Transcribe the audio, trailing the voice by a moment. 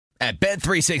At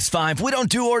Bet365, we don't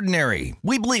do ordinary.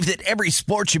 We believe that every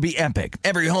sport should be epic.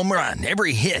 Every home run,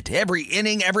 every hit, every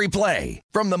inning, every play.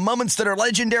 From the moments that are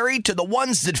legendary to the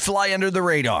ones that fly under the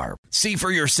radar. See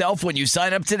for yourself when you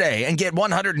sign up today and get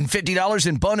 $150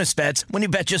 in bonus bets when you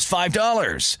bet just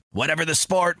 $5. Whatever the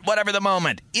sport, whatever the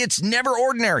moment, it's never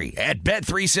ordinary at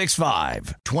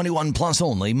Bet365. 21 plus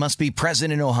only. Must be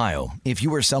present in Ohio. If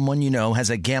you or someone you know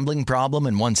has a gambling problem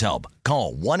and wants help,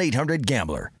 call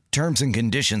 1-800-GAMBLER. Terms and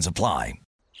conditions apply.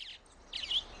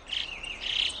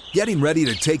 Getting ready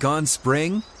to take on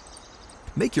spring?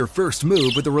 Make your first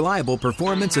move with the reliable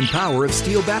performance and power of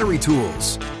Steel battery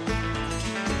tools.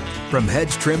 From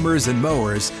hedge trimmers and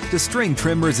mowers to string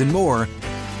trimmers and more,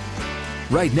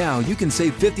 right now you can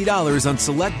save $50 on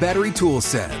select battery tool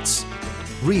sets.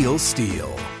 Real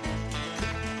Steel.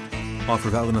 Offer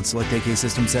valid on select AK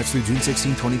system sets through June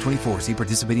 16, 2024. See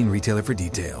participating retailer for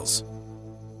details.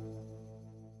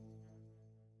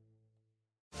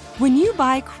 When you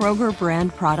buy Kroger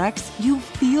brand products, you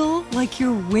feel like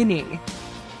you're winning.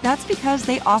 That's because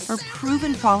they offer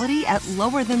proven quality at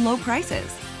lower than low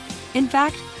prices. In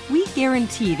fact, we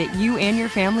guarantee that you and your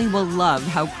family will love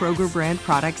how Kroger brand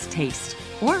products taste,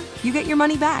 or you get your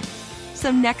money back. So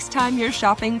next time you're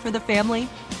shopping for the family,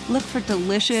 look for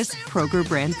delicious Kroger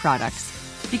brand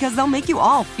products, because they'll make you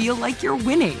all feel like you're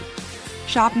winning.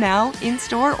 Shop now,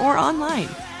 in-store, or online.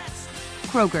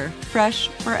 Kroger, fresh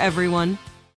for everyone.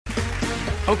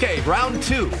 Okay, round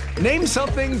two. Name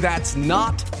something that's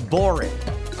not boring.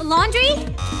 A laundry?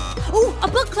 Ooh, a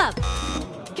book club.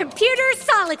 Computer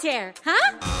solitaire,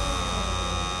 huh?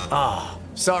 Ah,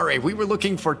 sorry, we were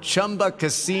looking for Chumba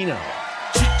Casino.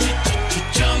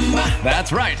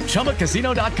 That's right,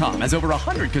 ChumbaCasino.com has over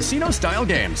 100 casino-style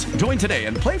games. Join today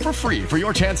and play for free for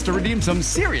your chance to redeem some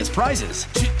serious prizes.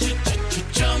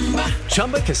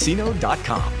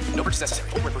 ChumbaCasino.com. No purchase necessary.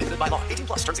 Void where prohibited by law. 18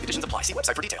 plus terms and conditions apply. See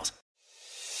website for details.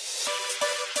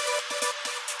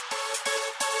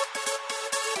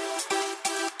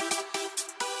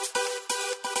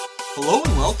 Hello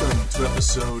and welcome to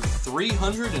episode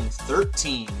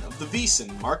 313 of the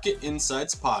VSiN Market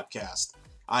Insights Podcast.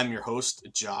 I'm your host,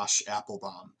 Josh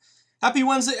Applebaum. Happy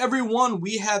Wednesday, everyone.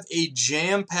 We have a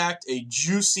jam-packed, a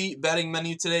juicy betting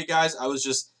menu today, guys. I was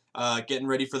just getting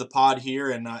ready for the pod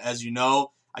here, and as you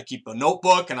know, I keep a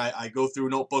notebook, and I go through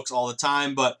notebooks all the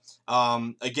time, but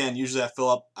again, usually I fill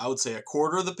up, I would say, a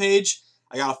quarter of the page.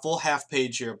 I got a full half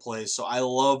page here of plays, so I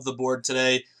love the board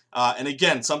today. And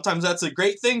again, sometimes that's a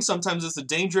great thing. Sometimes it's a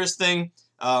dangerous thing.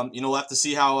 We'll have to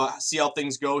see how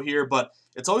things go here. But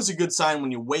it's always a good sign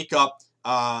when you wake up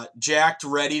jacked,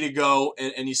 ready to go,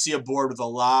 and you see a board with a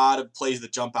lot of plays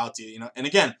that jump out to you. And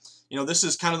again, this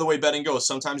is kind of the way betting goes.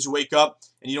 Sometimes you wake up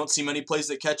and you don't see many plays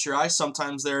that catch your eye.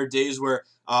 Sometimes there are days where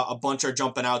a bunch are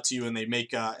jumping out to you, and they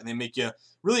make you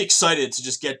really excited to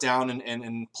just get down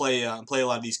and play a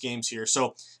lot of these games here.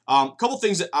 So a couple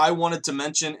things that I wanted to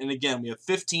mention, and again, we have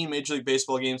 15 Major League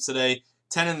Baseball games today,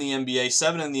 10 in the NBA,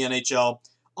 7 in the NHL.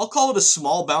 I'll call it a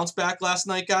small bounce back last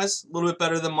night, guys. A little bit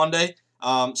better than Monday.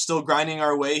 Still grinding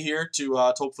our way here to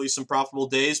hopefully some profitable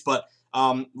days, but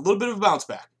a little bit of a bounce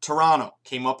back. Toronto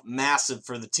came up massive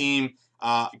for the team.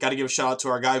 Got to give a shout out to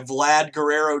our guy, Vlad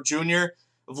Guerrero Jr.,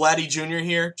 Vladdy Jr.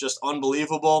 here, just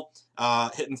unbelievable.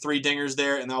 Hitting 3 dingers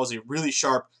there, and that was a really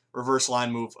sharp reverse line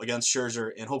move against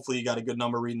Scherzer, and hopefully you got a good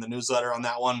number reading the newsletter on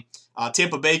that one.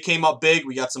 Tampa Bay came up big.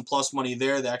 We got some plus money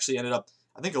there. They actually ended up,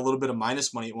 I think, a little bit of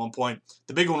minus money at one point.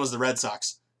 The big one was the Red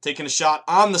Sox. Taking a shot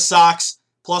on the Sox,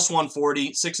 plus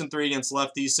 140, 6-3 against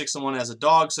lefties, 6-1 as a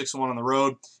dog, 6-1 on the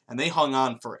road, and they hung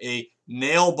on for a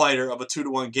nail-biter of a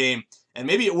 2-1 game, and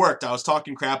maybe it worked. I was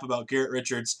talking crap about Garrett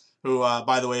Richards, who,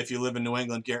 by the way, if you live in New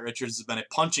England, Garrett Richards has been a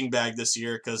punching bag this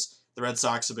year because the Red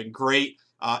Sox have been great,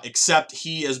 except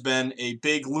he has been a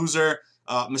big loser,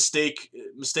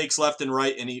 mistakes left and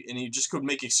right, and he just couldn't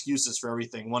make excuses for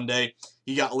everything. One day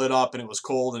he got lit up and it was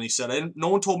cold, and he said, no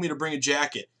one told me to bring a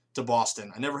jacket to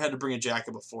Boston. I never had to bring a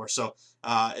jacket before. So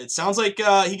it sounds like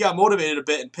he got motivated a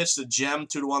bit and pitched a gem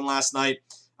 2-1 last night.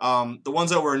 The ones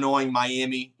that were annoying,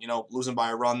 Miami, losing by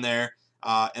a run there.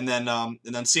 And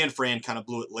then San Fran kind of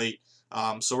blew it late.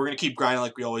 So we're going to keep grinding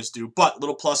like we always do. But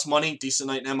little plus money, decent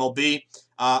night in MLB.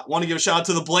 Want to give a shout out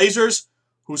to the Blazers,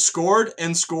 who scored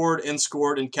and scored and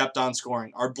scored and kept on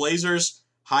scoring. Our Blazers,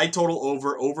 high total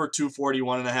over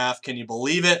 241.5. Can you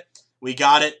believe it? We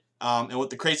got it. And with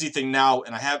the crazy thing now,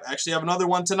 and I have another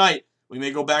one tonight. We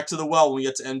may go back to the well when we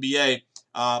get to NBA.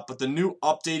 But the new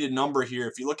updated number here,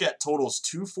 if you look at totals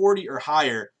 240 or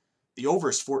higher, the over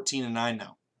is 14-9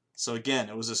 now. So again,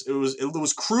 it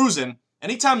was cruising.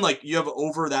 Anytime like you have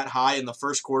over that high in the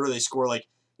first quarter, they score like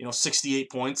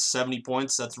 68 points, 70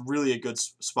 points, that's really a good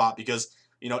spot because,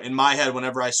 in my head,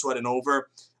 whenever I sweat an over,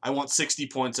 I want 60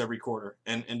 points every quarter.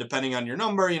 And depending on your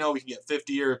number, we can get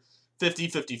 50 or 50,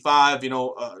 55,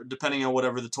 depending on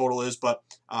whatever the total is. But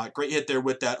great hit there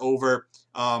with that over.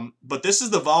 But this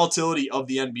is the volatility of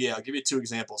the NBA. I'll give you 2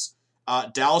 examples.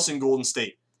 Dallas and Golden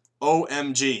State.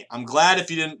 OMG. I'm glad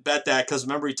if you didn't bet that because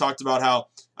remember he talked about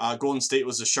how Golden State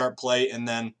was a sharp play and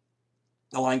then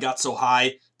the line got so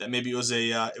high that maybe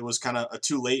it was kind of a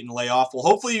too late and lay off. Well,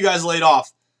 hopefully you guys laid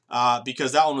off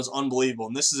because that one was unbelievable.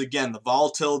 And this is, again, the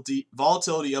volatility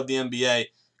of the NBA.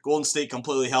 Golden State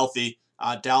completely healthy.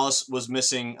 Dallas was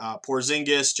missing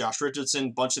Porzingis, Josh Richardson,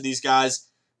 a bunch of these guys.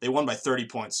 They won by 30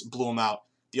 points, blew them out.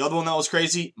 The other one that was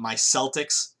crazy, my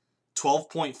Celtics,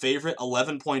 12-point favorite,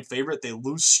 11-point favorite. They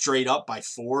lose straight up by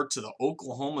 4 to the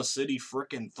Oklahoma City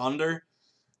frickin' Thunder.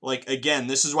 Like, again,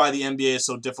 this is why the NBA is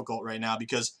so difficult right now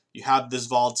because you have this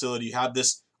volatility, you have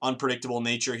this unpredictable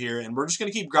nature here, and we're just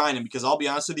going to keep grinding because I'll be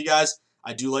honest with you guys,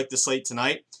 I do like the slate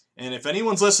tonight. And if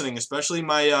anyone's listening, especially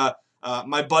my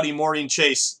buddy Maureen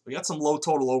Chase, we got some low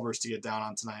total overs to get down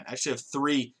on tonight. I actually have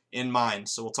 3 in mind,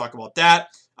 so we'll talk about that.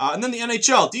 And then the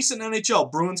NHL, decent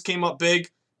NHL. Bruins came up big,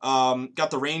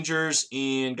 got the Rangers,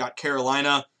 and got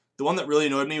Carolina. The one that really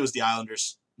annoyed me was the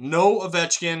Islanders. No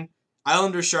Ovechkin,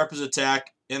 Islanders sharp as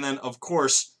attack, and then, of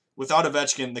course, without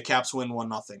Ovechkin, the Caps win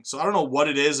 1-0. So I don't know what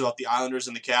it is about the Islanders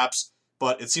and the Caps,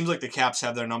 but it seems like the Caps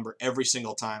have their number every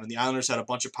single time. And the Islanders had a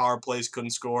bunch of power plays,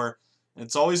 couldn't score. And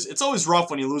it's always rough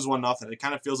when you lose 1-0. It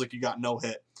kind of feels like you got no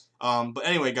hit. But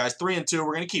anyway, guys, 3-2.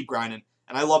 We're going to keep grinding.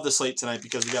 And I love the slate tonight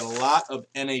because we got a lot of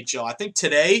NHL. I think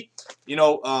today,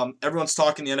 everyone's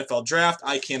talking the NFL draft.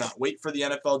 I cannot wait for the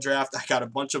NFL draft. I got a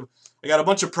bunch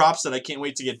of props that I can't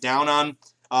wait to get down on.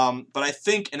 But I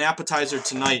think an appetizer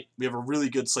tonight, we have a really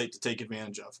good slate to take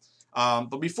advantage of.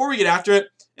 But before we get after it,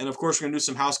 and of course we're going to do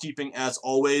some housekeeping as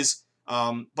always,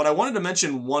 but I wanted to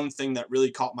mention one thing that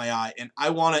really caught my eye, and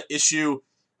I want to issue,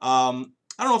 I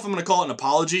don't know if I'm going to call it an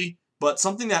apology, but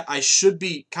something that I should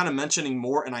be kind of mentioning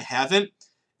more, and I haven't,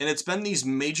 and it's been these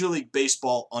Major League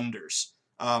Baseball unders.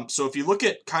 So if you look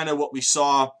at kind of what we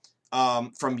saw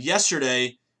from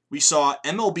yesterday, we saw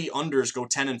MLB unders go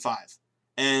 10-5.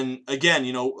 And again,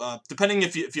 depending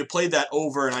if you played that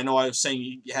over, and I know I was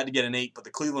saying you had to get an 8, but the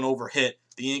Cleveland over hit,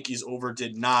 the Yankees over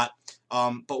did not.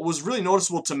 But what was really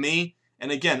noticeable to me,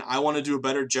 and again, I want to do a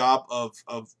better job of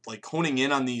like honing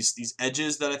in on these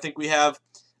edges that I think we have.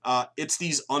 It's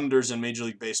these unders in Major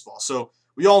League Baseball. So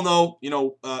we all know,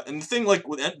 and the thing like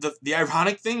with the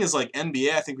ironic thing is like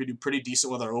NBA, I think we do pretty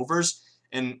decent with our overs,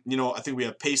 and I think we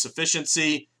have pace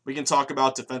efficiency. We can talk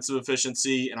about defensive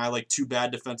efficiency, and I like 2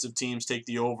 bad defensive teams take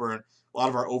the over, and a lot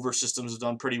of our over systems have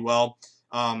done pretty well.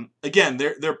 Again,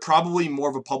 they're probably more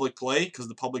of a public play because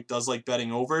the public does like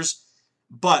betting overs,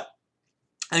 but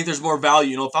I think there's more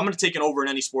value. If I'm going to take an over in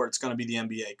any sport, it's going to be the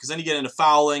NBA because then you get into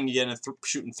fouling, you get into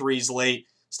shooting threes late,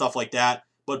 stuff like that.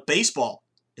 But baseball,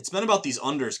 it's been about these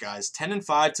unders, guys.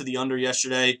 10-5 to the under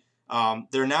yesterday.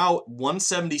 They're now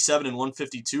 177 and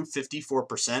 152,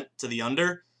 54% to the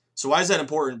under. So why is that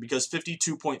important? Because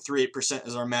 52.38%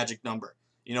 is our magic number.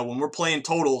 When we're playing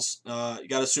totals, you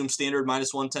got to assume standard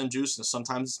minus 110 juice. And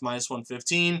sometimes it's minus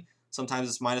 115, sometimes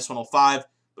it's minus 105.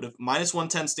 But if minus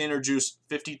 110 standard juice,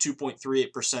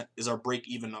 52.38% is our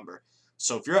break-even number.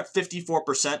 So if you're at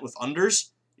 54% with unders,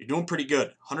 you're doing pretty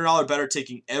good. $100 better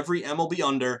taking every MLB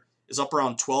under is up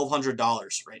around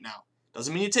 $1,200 right now.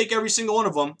 Doesn't mean you take every single one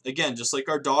of them. Again, just like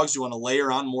our dogs, you want to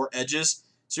layer on more edges.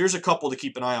 So here's a couple to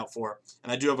keep an eye out for.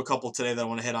 And I do have a couple today that I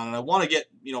want to hit on. And I want to get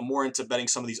more into betting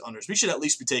some of these unders. We should at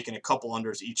least be taking a couple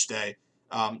unders each day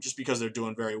just because they're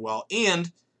doing very well.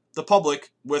 And the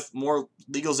public, with more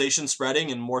legalization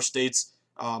spreading and more states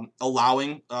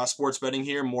allowing sports betting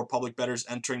here, more public bettors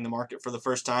entering the market for the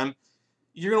first time,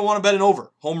 you're going to want to bet an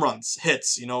over. Home runs,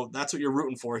 hits, that's what you're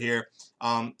rooting for here.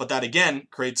 But that, again,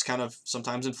 creates kind of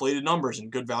sometimes inflated numbers and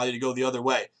good value to go the other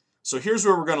way. So here's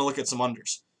where we're going to look at some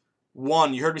unders.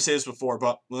 One, you heard me say this before,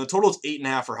 but when the total is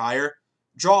 8.5 or higher,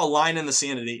 draw a line in the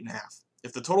sand at 8.5.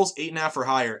 If the total is 8.5 or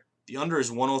higher, the under is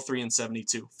 103 and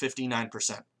 72,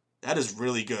 59%. That is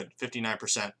really good,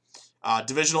 59%.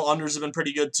 Divisional unders have been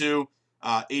pretty good too,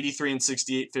 83 and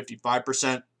 68,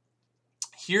 55%.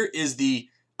 Here is the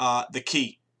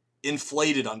key,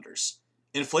 inflated unders.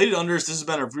 Inflated unders, this has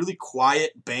been a really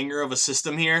quiet banger of a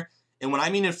system here. And when I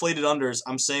mean inflated unders,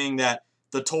 I'm saying that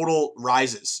the total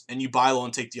rises and you buy low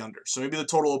and take the under. So maybe the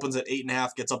total opens at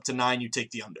 8.5, gets up to 9, you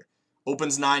take the under.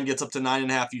 Opens 9, gets up to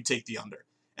 9.5, you take the under.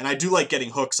 And I do like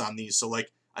getting hooks on these. So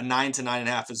like a 9 to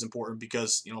 9.5 is important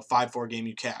because 5-4 game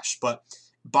you cash. But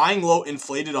buying low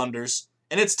inflated unders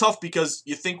And it's tough because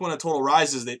you think when a total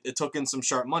rises, it took in some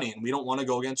sharp money, and we don't want to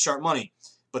go against sharp money.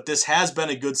 But this has been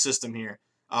a good system here.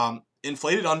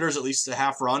 Inflated unders at least a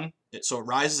half run, so it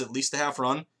rises at least a half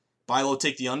run. Buy low,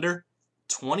 take the under,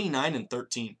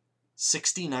 29-13,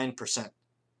 69%.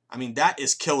 I mean, that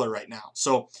is killer right now.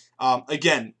 So,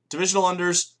 again, divisional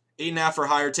unders, 8.5 or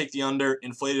higher, take the under.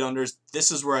 Inflated unders,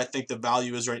 this is where I think the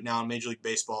value is right now in Major League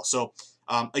Baseball. So,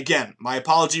 again, my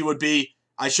apology would be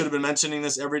I should have been mentioning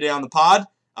this every day on the pod,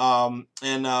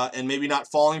 and maybe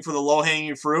not falling for the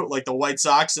low-hanging fruit like the White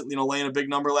Sox, laying a big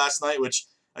number last night, which,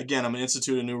 again, I'm going to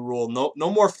institute a new rule.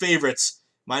 No more favorites,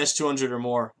 minus 200 or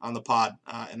more on the pod,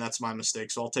 and that's my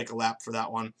mistake. So I'll take a lap for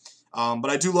that one.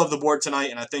 But I do love the board tonight,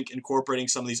 and I think incorporating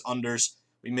some of these unders,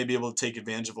 we may be able to take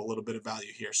advantage of a little bit of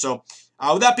value here. So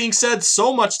with that being said,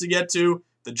 so much to get to.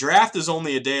 The draft is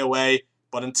only a day away,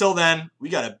 but until then, we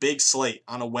got a big slate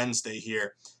on a Wednesday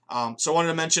here. So I wanted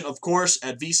to mention, of course,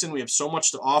 at VSiN, we have so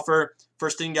much to offer.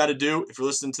 First thing you got to do, if you're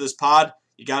listening to this pod,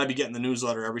 you got to be getting the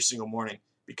newsletter every single morning,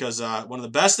 because one of the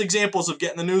best examples of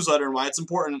getting the newsletter and why it's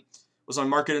important was on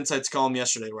Market Insights column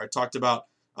yesterday, where I talked about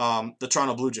the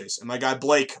Toronto Blue Jays. And my guy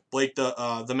Blake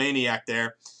the maniac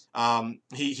there,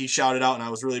 he shouted out, and I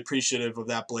was really appreciative of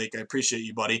that, Blake. I appreciate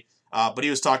you, buddy. But he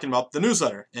was talking about the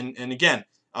newsletter. And again,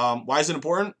 why is it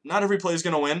important? Not every play is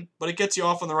going to win, but it gets you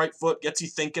off on the right foot, gets you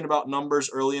thinking about numbers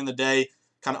early in the day,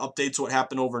 kind of updates what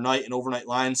happened overnight and overnight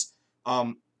lines.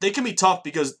 They can be tough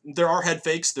because there are head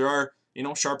fakes. There are,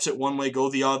 sharps hit one way, go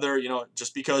the other.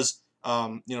 Just because,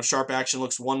 sharp action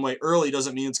looks one way early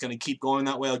doesn't mean it's going to keep going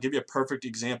that way. I'll give you a perfect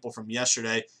example from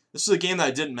yesterday. This is a game that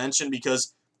I didn't mention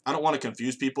because I don't want to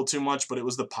confuse people too much, but it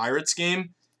was the Pirates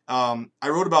game. I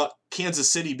wrote about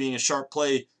Kansas City being a sharp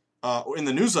play in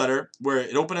the newsletter, where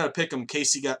it opened at a pick'em.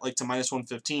 KC got to minus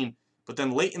 115, but then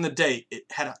late in the day, it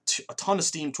had a ton of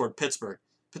steam toward Pittsburgh.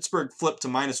 Pittsburgh flipped to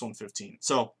minus 115.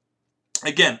 So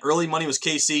again, early money was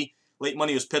KC, late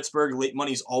money was Pittsburgh. Late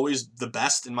money is always the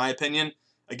best, in my opinion.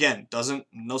 Again,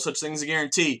 no such thing as a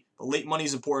guarantee, but late money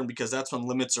is important because that's when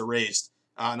limits are raised,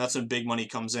 and that's when big money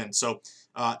comes in. So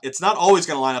it's not always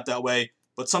going to line up that way,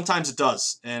 but sometimes it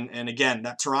does. And again,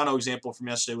 that Toronto example from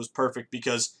yesterday was perfect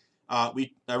because I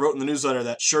wrote in the newsletter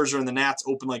that Scherzer and the Nats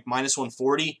opened minus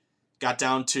 140, got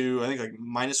down to, I think,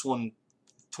 minus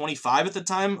 125 at the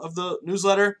time of the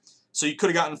newsletter. So you could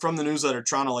have gotten from the newsletter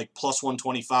Toronto plus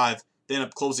 125. They end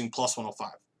up closing plus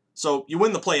 105. So you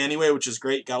win the play anyway, which is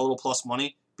great. Got a little plus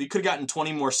money, but you could have gotten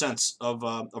 20 more cents of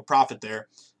profit there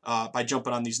by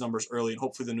jumping on these numbers early, and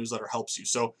hopefully the newsletter helps you.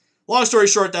 So long story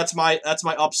short, that's my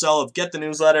upsell of get the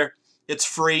newsletter. It's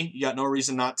free. You got no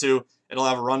reason not to. It'll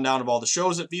have a rundown of all the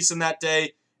shows at VSiN that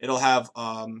day. It'll have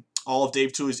all of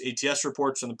Dave Tooley's ATS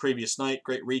reports from the previous night.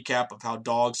 Great recap of how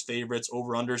dogs, favorites,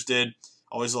 over-unders did.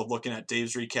 Always love looking at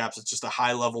Dave's recaps. It's just a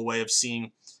high-level way of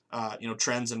seeing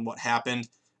trends and what happened.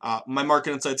 My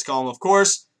Market Insights column, of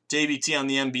course, JVT on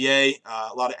the NBA,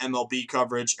 a lot of MLB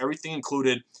coverage, everything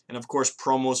included, and of course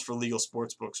promos for legal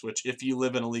sportsbooks, which if you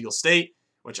live in a legal state,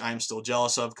 which I'm still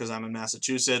jealous of because I'm in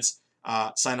Massachusetts,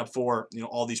 sign up for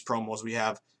all these promos we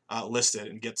have listed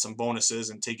and get some bonuses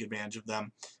and take advantage of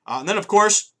them. And then, of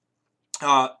course,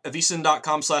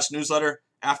 VSiN.com/newsletter.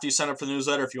 After you sign up for the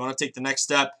newsletter, if you want to take the next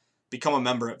step, become a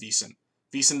member at VSiN.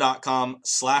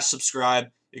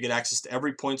 VSiN.com/subscribe. You get access to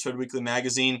every Point Spread Weekly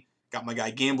magazine. Got my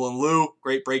guy Gamble & Lou.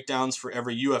 Great breakdowns for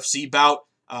every UFC bout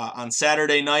on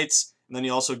Saturday nights. And then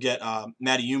you also get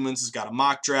Matty Humans has got a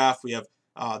mock draft. We have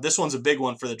this one's a big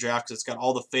one for the draft because it's got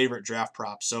all the favorite draft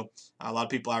props. So a lot of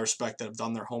people I respect that have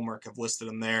done their homework have listed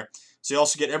them there. So you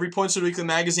also get every Point Spread Weekly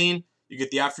magazine. You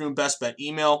get the afternoon best bet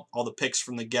email, all the picks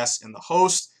from the guests and the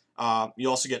host. You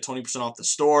also get 20% off the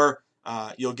store.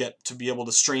 You'll get to be able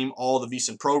to stream all the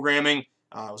VSiN programming.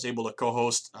 I was able to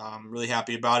co-host. Really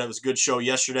happy about it. It was a good show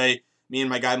yesterday. Me and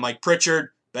my guy Mike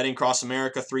Pritchard, Betting Across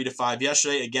America, 3 to 5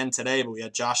 yesterday. Again today, but we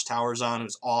had Josh Towers on,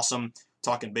 who's awesome,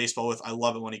 talking baseball with. I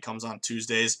love it when he comes on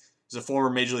Tuesdays. He's a former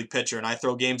Major League pitcher, and I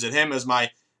throw games at him as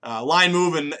my line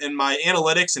move and my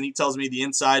analytics, and he tells me the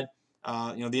inside,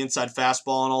 the inside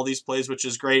fastball and all these plays, which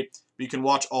is great. But you can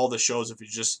watch all the shows if you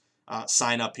just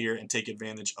sign up here and take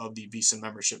advantage of the VSiN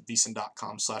membership,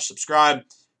 VSiN.com/subscribe.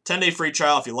 10-day free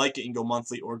trial. If you like it, you can go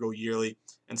monthly or go yearly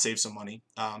and save some money.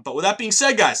 But with that being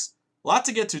said, guys, a lot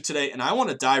to get to today, and I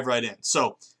want to dive right in.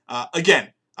 So,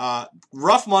 again,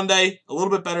 rough Monday, a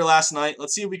little bit better last night.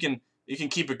 Let's see if we can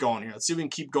keep it going here. Let's see if we can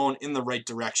keep going in the right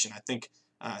direction. I think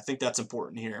that's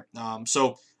important here.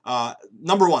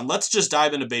 Number one, let's just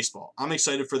dive into baseball. I'm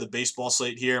excited for the baseball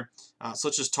slate here. So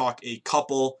let's just talk a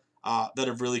couple that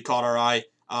have really caught our eye.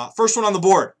 First one on the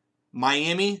board,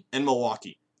 Miami and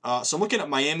Milwaukee. So I'm looking at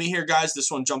Miami here, guys.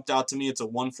 This one jumped out to me. It's a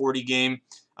 140 game,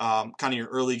 kind of your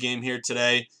early game here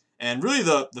today. And really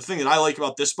the thing that I like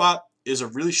about this spot is a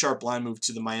really sharp line move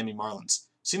to the Miami Marlins.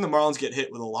 Seen the Marlins get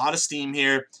hit with a lot of steam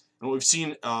here. And what we've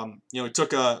seen, it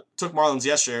took Marlins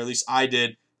yesterday, or at least I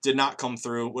did not come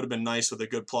through. Would have been nice with a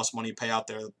good plus money payout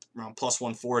there, around plus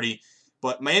 140.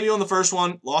 But Miami won the first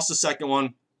one, lost the second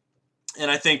one.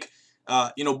 And I think,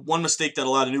 one mistake that a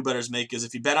lot of new bettors make is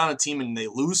if you bet on a team and they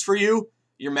lose for you,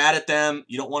 you're mad at them.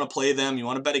 You don't want to play them. You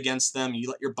want to bet against them. You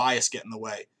let your bias get in the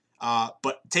way.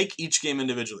 But take each game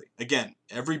individually. Again,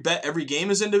 every game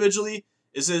is individually.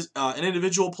 An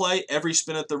individual play. Every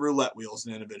spin at the roulette wheel is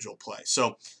an individual play.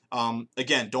 So,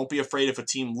 again, don't be afraid if a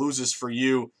team loses for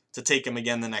you to take them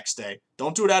again the next day.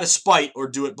 Don't do it out of spite or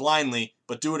do it blindly,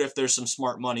 but do it if there's some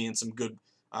smart money and some good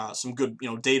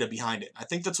data behind it. I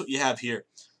think that's what you have here.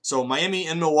 So Miami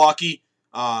and Milwaukee,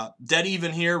 dead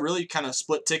even here. Really kind of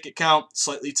split ticket count,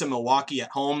 slightly to Milwaukee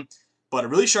at home, but a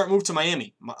really sharp move to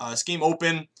Miami. This game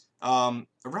open around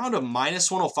a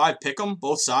minus 105 pick'em,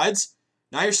 both sides.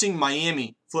 Now you're seeing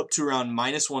Miami flip to around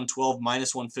minus 112,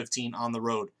 minus 115 on the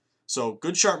road. So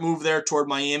good sharp move there toward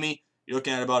Miami. You're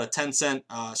looking at about a 10-cent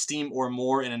steam or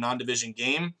more in a non-division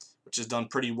game, which has done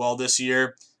pretty well this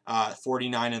year.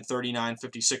 49 and 39,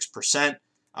 56%.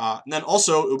 And then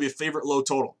also, it will be a favorite low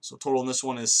total. So total in this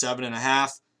one is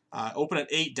 7.5. Open at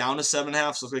 8, down to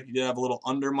 7.5. So looks like you did have a little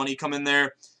under money come in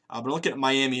there. But looking at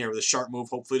Miami here with a sharp move,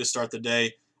 hopefully to start the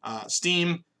day.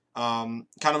 Steam, kind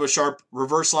of a sharp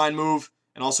reverse line move,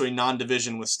 and also a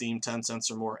non-division with steam, 10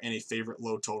 cents or more, and a favorite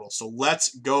low total. So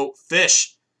let's go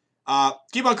fish.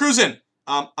 Keep on cruising.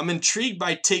 I'm intrigued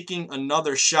by taking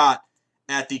another shot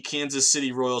at the Kansas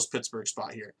City Royals Pittsburgh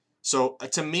spot here. So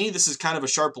to me, this is kind of a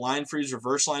sharp line freeze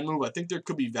reverse line move. I think there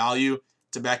could be value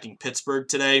to backing Pittsburgh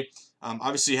today.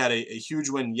 Obviously had a huge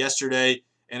win yesterday.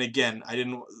 And again,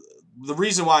 the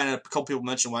reason why, and a couple people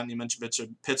mentioned, why didn't you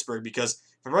mention Pittsburgh? Because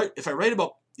if I write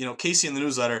about, Casey in the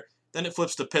newsletter, then it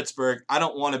flips to Pittsburgh. I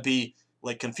don't want to be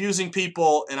like confusing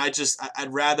people. And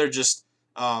I'd rather just,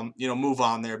 move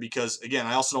on there because again,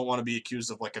 I also don't want to be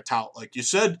accused of like a tout. Like you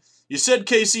said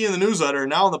KC in the newsletter.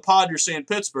 Now in the pod, you're saying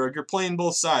Pittsburgh. You're playing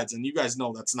both sides, and you guys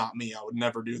know that's not me. I would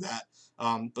never do that.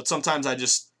 But sometimes I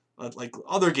just like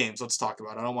other games. Let's talk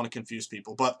about it. I don't want to confuse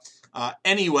people. But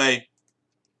anyway,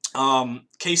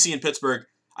 KC and Pittsburgh.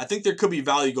 I think there could be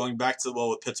value going back to the well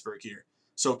with Pittsburgh here.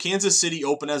 So Kansas City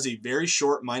open as a very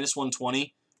short minus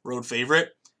 120 road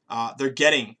favorite. They're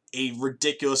getting a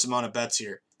ridiculous amount of bets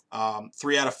here.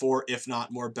 3 out of 4, if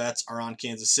not more bets, are on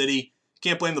Kansas City.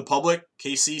 Can't blame the public.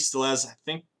 KC still has, I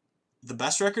think, the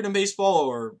best record in baseball,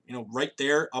 or right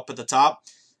there up at the top.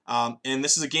 And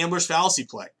this is a gambler's fallacy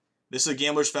play. This is a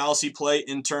gambler's fallacy play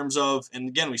in terms of, and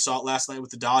again, we saw it last night with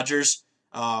the Dodgers.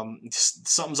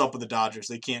 Something's up with the Dodgers.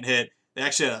 They can't hit. They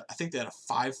actually I think they had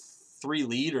a 5-3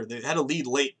 lead, or they had a lead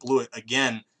late, blew it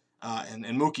again. And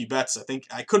Mookie Betts,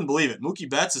 I couldn't believe it. Mookie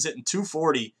Betts is hitting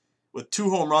 240 with 2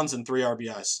 home runs and 3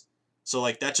 RBIs. So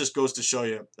that just goes to show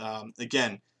you,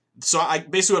 again. So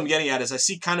basically what I'm getting at is I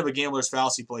see kind of a gambler's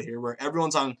fallacy play here where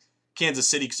everyone's on Kansas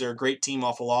City because they're a great team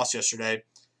off a loss yesterday.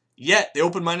 Yet they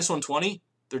opened minus 120.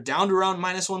 They're down to around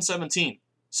minus 117.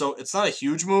 So it's not a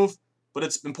huge move, but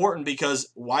it's important because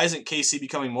why isn't KC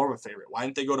becoming more of a favorite? Why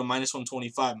didn't they go to minus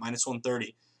 125, minus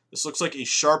 130? This looks like a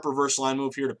sharp reverse line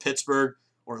move here to Pittsburgh,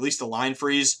 or at least a line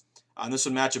freeze. And this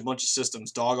would match a bunch of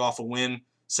systems. Dog off a win,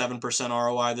 7%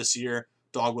 ROI this year.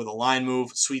 Dog with a line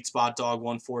move, sweet spot dog,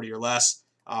 140 or less.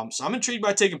 So I'm intrigued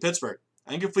by taking Pittsburgh.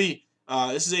 I think if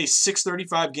this is a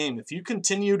 635 game. If you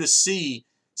continue to see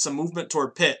some movement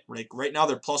toward Pitt, like right now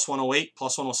they're plus 108,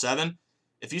 plus 107.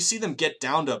 If you see them get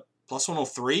down to plus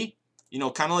 103,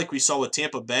 kind of like we saw with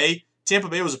Tampa Bay. Tampa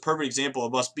Bay was a perfect example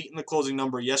of us beating the closing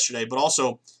number yesterday, but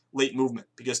also late movement.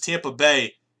 Because Tampa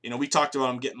Bay, we talked about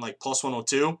them getting like plus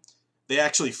 102. They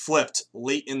actually flipped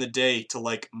late in the day to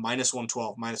like minus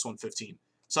 112, minus 115.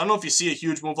 So I don't know if you see a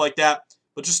huge move like that,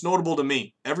 but just notable to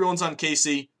me. Everyone's on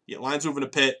KC. You get lines moving to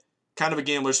Pitt. Kind of a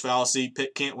gambler's fallacy.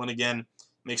 Pitt can't win again.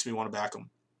 Makes me want to back them.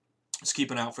 Just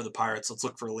keep an eye out for the Pirates. Let's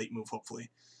look for a late move, hopefully.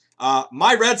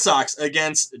 My Red Sox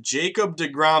against Jacob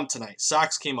deGrom tonight.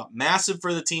 Sox came up massive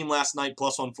for the team last night,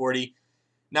 plus 140.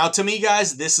 Now, to me,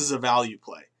 guys, this is a value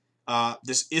play.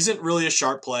 This isn't really a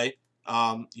sharp play.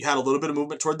 You had a little bit of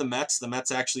movement toward the Mets. The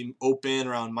Mets actually open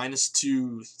around minus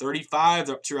 235.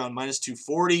 They're up to around minus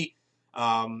 240,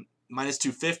 minus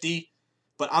 250.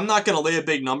 But I'm not going to lay a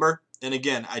big number. And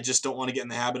again, I just don't want to get in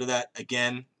the habit of that.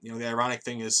 Again, the ironic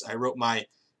thing is I wrote my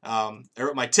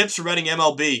tips for betting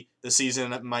MLB this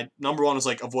season. And my number one was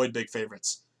avoid big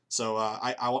favorites. So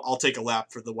I'll take a lap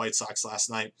for the White Sox last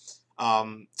night.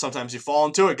 Sometimes you fall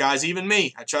into it, guys. Even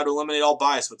me. I try to eliminate all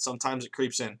bias, but sometimes it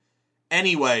creeps in.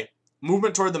 Anyway,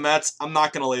 movement toward the Mets. I'm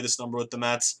not going to lay this number with the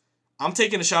Mets. I'm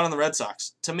taking a shot on the Red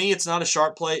Sox. To me, it's not a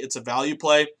sharp play. It's a value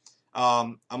play.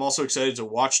 I'm also excited to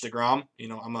watch DeGrom.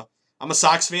 I'm a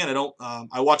Sox fan.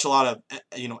 I watch a lot of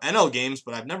NL games,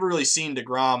 but I've never really seen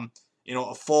DeGrom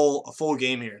a full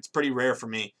game here. It's pretty rare for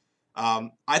me.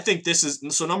 I think this is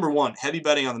so. Number one, heavy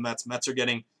betting on the Mets. Mets are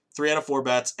getting 3 out of 4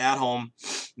 bets at home.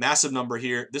 Massive number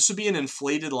here. This would be an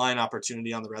inflated line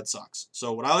opportunity on the Red Sox.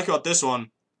 So what I like about this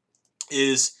one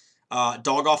is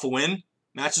dog off a win.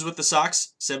 Matches with the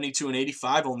Sox, 72 and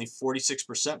 85, only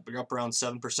 46%, but you're up around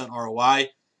 7% ROI.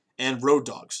 And road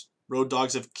dogs. Road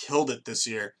dogs have killed it this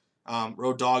year.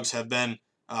 Road dogs have been,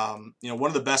 one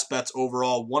of the best bets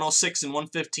overall. 106 and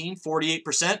 115,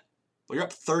 48%, but you're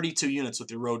up 32 units with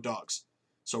your road dogs.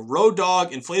 So road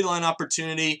dog, inflated line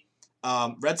opportunity.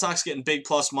 Red Sox getting big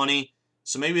plus money.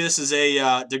 So maybe this is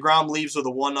a DeGrom leaves with a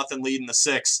 1-0 lead in the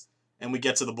 6th, and we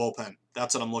get to the bullpen.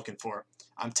 That's what I'm looking for.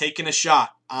 I'm taking a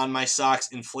shot on my Sox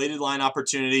inflated line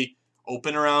opportunity.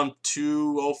 Open around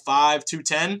 205,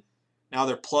 210. Now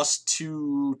they're plus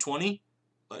 220.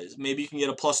 Maybe you can get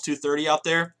a plus 230 out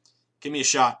there. Give me a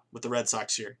shot with the Red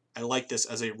Sox here. I like this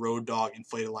as a road dog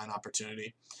inflated line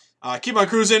opportunity. Keep on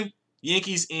cruising.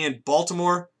 Yankees and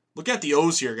Baltimore. Look at the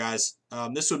O's here, guys.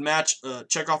 This would match,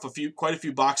 check off quite a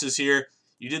few boxes here.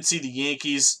 You did see the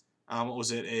Yankees. What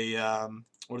was it?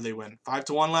 What did they win?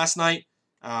 5-1 last night.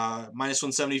 Minus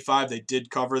 175. They did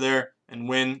cover there and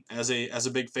win as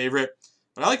a big favorite.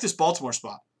 But I like this Baltimore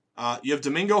spot. You have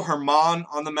Domingo Germán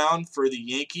on the mound for the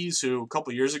Yankees, who a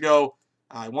couple years ago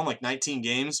won like 19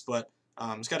 games, but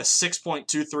he's got a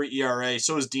 6.23 ERA.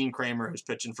 So is Dean Kramer, who's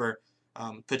pitching for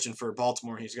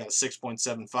Baltimore. He's got a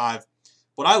 6.75.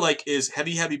 What I like is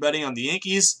heavy betting on the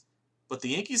Yankees, but the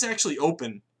Yankees actually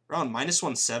open around minus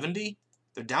 170.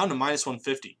 They're down to minus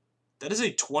 150. That is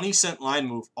a 20-cent line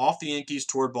move off the Yankees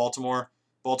toward Baltimore.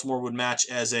 Baltimore would match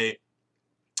as a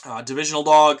divisional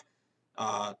dog.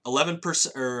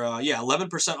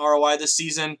 11% ROI this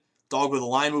season. Dog with a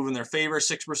line move in their favor,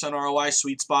 6% ROI.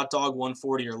 Sweet spot dog,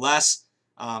 140 or less.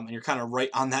 And you're kind of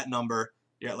right on that number.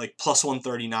 You're at like plus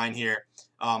 139 here.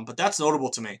 But that's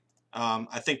notable to me.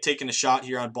 I think taking a shot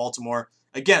here on Baltimore.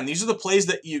 Again, these are the plays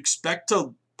that you expect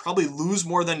to probably lose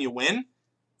more than you win.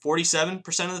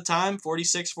 47% of the time,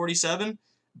 46, 47.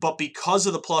 But because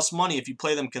of the plus money, if you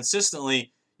play them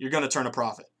consistently, you're going to turn a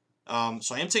profit.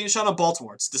 So I am taking a shot on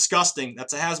Baltimore. It's disgusting.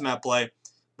 That's a hazmat play,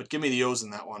 but give me the O's in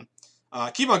that one.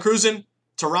 Keep on cruising.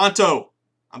 Toronto.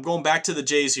 I'm going back to the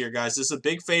Jays here, guys. This is a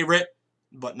big favorite,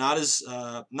 but not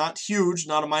huge,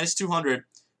 not a minus 200.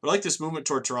 But I like this movement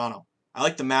toward Toronto. I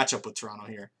like the matchup with Toronto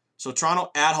here. So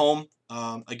Toronto at home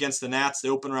against the Nats. They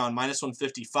open around minus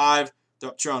 155. They're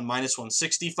up to around minus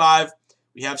 165.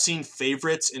 We have seen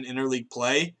favorites in interleague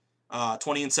play,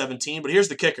 20 and 17. But here's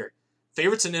the kicker.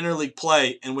 Favorites in interleague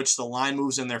play in which the line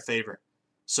moves in their favor.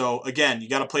 So, again, you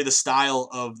got to play the style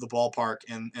of the ballpark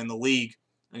and the league.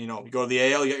 And, you go to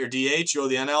the AL, you got your DH. You go to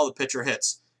the NL, the pitcher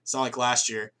hits. It's not like last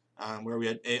year where we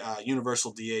had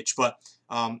universal DH. But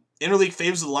interleague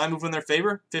favors the line move in their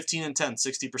favor, 15 and 10,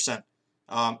 60%.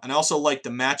 And I also like the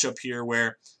matchup here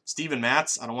where Steven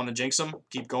Matz, I don't want to jinx him,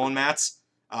 keep going Matz,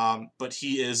 but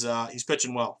he's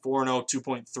pitching well. 4-0,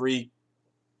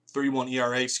 2.331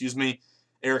 ERA,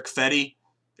 Eric Fetty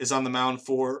is on the mound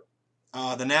for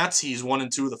the Nats. He's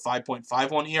 1-2 with a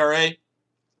 5.51 ERA.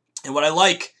 And what I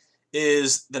like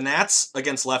is the Nats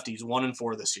against lefties,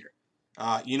 1-4 this year.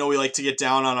 We like to get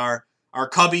down on our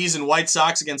Cubbies and White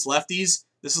Sox against lefties.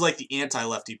 This is like the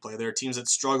anti-lefty play. There are teams that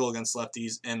struggle against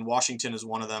lefties, and Washington is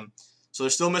one of them. So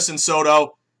they're still missing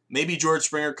Soto. Maybe George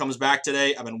Springer comes back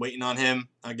today. I've been waiting on him.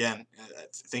 Again, I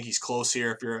think he's close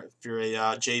here. If you're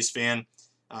a Jays fan,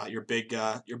 your big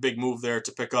move there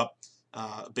to pick up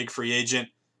a big free agent.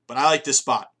 But I like this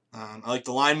spot. I like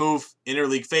the line move,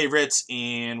 interleague favorites,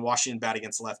 and Washington bat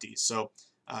against lefties. So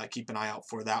keep an eye out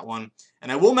for that one.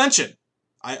 And I will mention,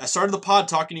 I started the pod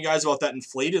talking to you guys about that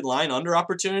inflated line under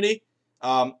opportunity.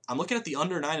 I'm looking at the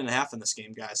under 9.5 in this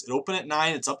game, guys. It opened at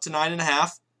 9. It's up to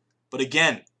 9.5. But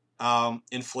again,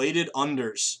 inflated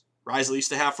unders. Rise at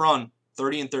least a half run,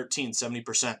 30 and 13,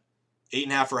 70%.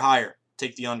 8.5 or higher.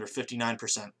 Take the under,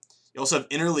 59%. You also have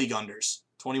interleague unders,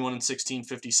 21 and 16,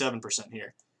 57%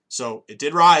 here. So it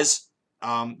did rise,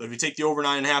 but if you take the over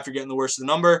 9.5, you're getting the worst of the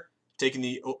number. Taking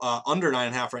the under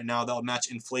 9.5 right now, that would match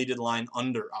inflated line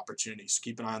under opportunities. So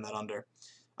keep an eye on that under.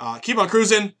 Keep on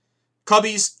cruising.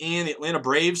 Cubbies and the Atlanta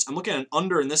Braves. I'm looking at an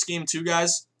under in this game too,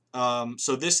 guys.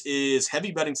 So this is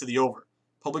heavy betting to the over.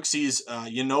 Public sees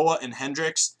Yanoa and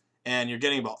Hendricks and you're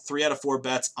getting about 3 out of 4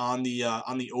 bets on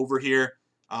the over here.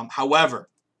 However,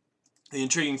 the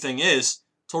intriguing thing is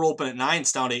total open at 9,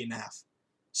 it's down to 8.5.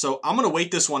 So I'm going to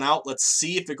wait this one out. Let's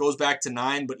see if it goes back to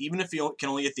 9. But even if you can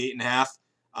only get the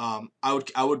 8.5,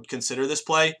 I would consider this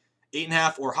play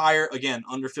 8.5 or higher. Again,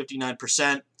 under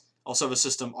 59%. Also have a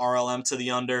system RLM to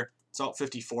the under. It's about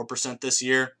 54% this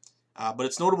year. But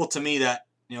it's notable to me that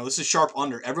this is sharp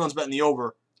under. Everyone's betting the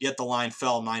over, yet the line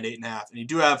fell 9 to 8.5. And you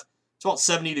do have it's about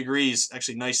 70 degrees.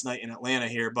 Actually, nice night in Atlanta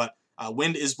here, but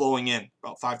wind is blowing in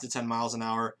about 5 to 10 miles an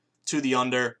hour to the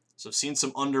under. So I've seen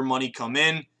some under money come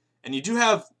in. And you do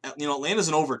have, Atlanta's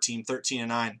an over team,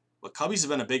 13-9, but Cubbies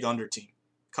have been a big under team.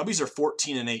 Cubbies are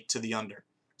 14-8 to the under.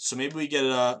 So maybe we get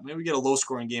a low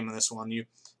scoring game in this one.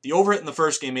 The over hit in the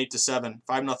first game 8-7,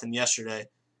 5-0 yesterday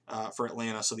for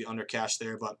Atlanta. So the under cash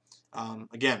there. But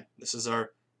again, this is our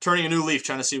turning a new leaf,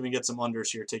 trying to see if we can get some unders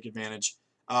here, take advantage.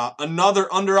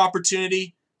 Another under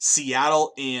opportunity,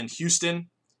 Seattle and Houston.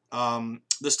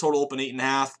 This total open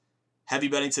 8.5. Heavy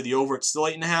betting to the over. It's still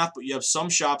 8.5, but you have some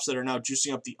shops that are now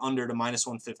juicing up the under to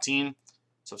 -115.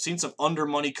 So I've seen some under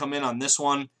money come in on this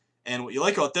one. And what you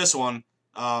like about this one,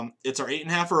 it's our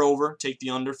 8.5 or over. Take the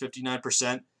under,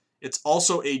 59%. It's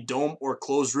also a dome or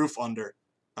closed roof under,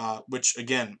 which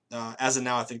again, as of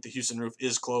now, I think the Houston roof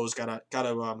is closed.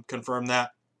 Gotta confirm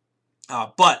that.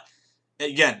 But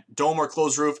again, dome or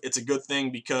closed roof, it's a good thing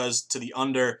because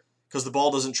the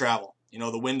ball doesn't travel.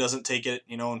 The wind doesn't take it,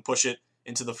 and push it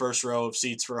into the first row of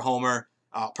seats for a homer.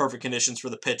 Perfect conditions for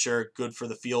the pitcher, good for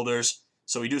the fielders.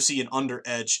 So we do see an under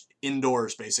edge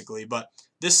indoors, basically. But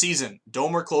this season,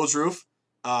 dome or closed roof,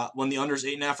 when the under is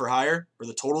 8.5 or higher, or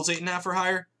the total is 8.5 or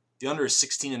higher, the under is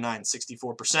 16-9,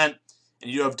 64%. And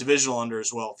you do have divisional under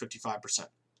as well, 55%.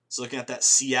 So looking at that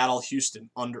Seattle-Houston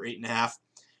under 8.5.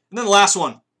 And then the last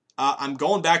one, I'm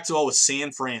going back to with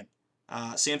San Fran.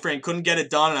 San Fran couldn't get it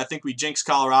done, and I think we jinxed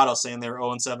Colorado saying they were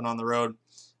 0-7 on the road.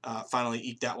 Finally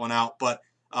eked that one out. But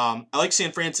I like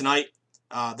San Fran tonight.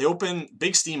 They open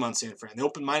big steam on San Fran. They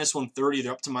open -130.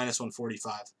 They're up to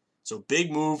 -145. So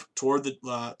big move toward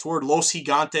Los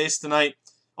Gigantes tonight.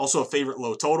 Also a favorite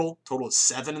low total. Total is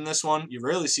 7 in this one. You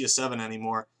rarely see a 7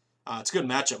 anymore. It's a good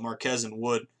matchup, Marquez and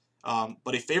Wood.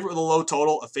 But a favorite with a low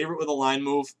total, a favorite with a line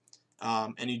move.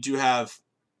 And you do have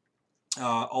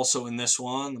also in this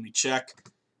one, let me check,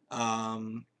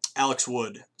 Alex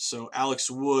Wood. So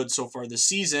Alex Wood so far this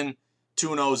season,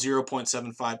 2-0,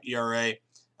 0.75 ERA.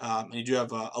 And you do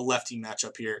have a lefty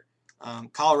matchup here.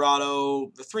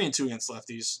 Colorado, the 3-2 against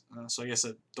lefties. So I guess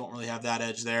I don't really have that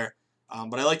edge there.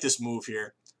 But I like this move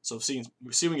here. So we see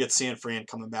if we can get San Fran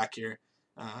coming back here,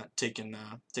 taking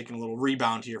a little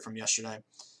rebound here from yesterday.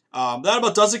 That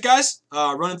about does it, guys.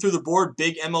 Running through the board,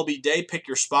 big MLB day. Pick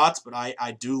your spots, but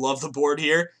I do love the board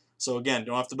here. So again,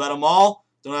 don't have to bet them all.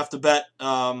 Don't have to bet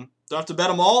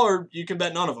them all, or you can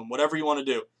bet none of them. Whatever you want to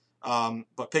do.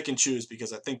 But pick and choose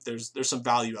because I think there's some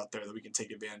value out there that we can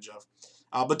take advantage of.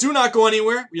 But do not go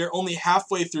anywhere. We are only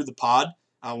halfway through the pod.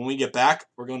 When we get back,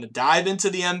 we're going to dive into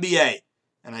the NBA.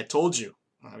 And I told you,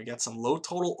 we got some low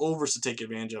total overs to take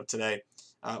advantage of today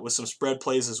with some spread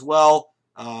plays as well.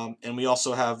 And we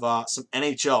also have some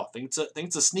NHL. I think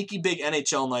it's a sneaky big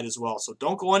NHL night as well. So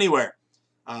don't go anywhere.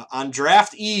 On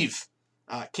draft eve,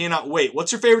 cannot wait.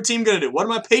 What's your favorite team going to do? What are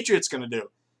my Patriots going to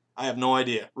do? I have no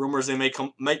idea. Rumors they may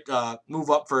move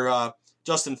up for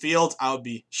Justin Fields. I would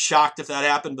be shocked if that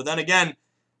happened. But then again,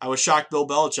 I was shocked Bill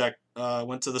Belichick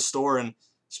went to the store and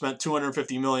spent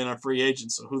 $250 million on free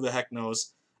agents. So who the heck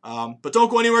knows? But don't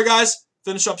go anywhere, guys.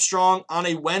 Finish up strong on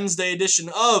a Wednesday edition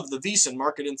of the VSiN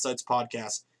Market Insights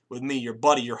podcast with me, your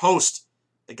buddy, your host,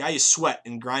 the guy you sweat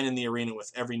and grind in the arena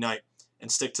with every night.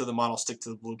 And stick to the model, stick to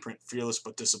the blueprint, fearless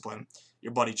but disciplined.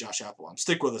 Your buddy, Josh Applebaum.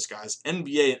 Stick with us, guys.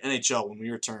 NBA and NHL when we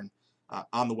return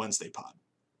on the Wednesday pod.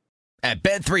 At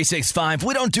Bet365,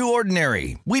 we don't do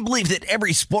ordinary. We believe that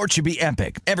every sport should be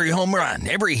epic. Every home run,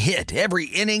 every hit, every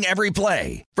inning, every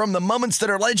play. From the moments that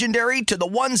are legendary to the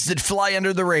ones that fly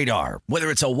under the radar. Whether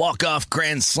it's a walk-off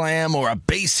grand slam or a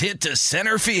base hit to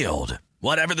center field.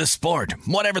 Whatever the sport,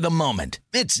 whatever the moment.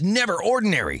 It's never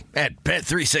ordinary at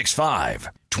Bet365.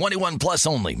 21 plus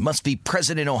only. Must be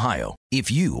present in Ohio. If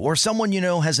you or someone you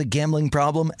know has a gambling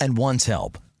problem and wants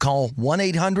help, call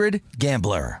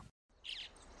 1-800-GAMBLER.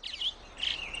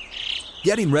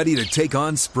 Getting ready to take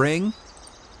on spring?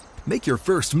 Make your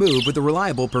first move with the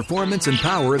reliable performance and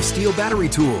power of Steel battery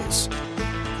tools.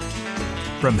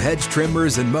 From hedge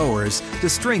trimmers and mowers to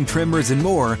string trimmers and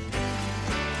more,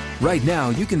 right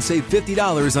now you can save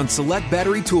 $50 on select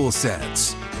battery tool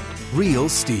sets. Real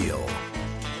Steel.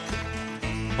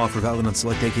 Offer valid on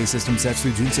select AK system sets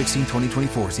through June 16,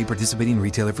 2024. See participating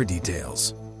retailer for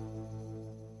details.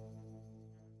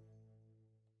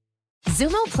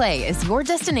 Zumo Play is your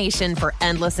destination for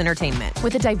endless entertainment.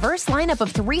 With a diverse lineup of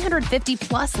 350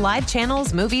 plus live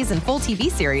channels, movies, and full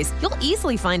TV series, you'll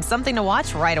easily find something to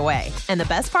watch right away. And the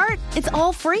best part? It's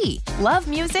all free. Love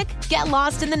music? Get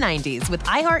lost in the 90s with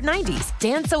iHeart 90s,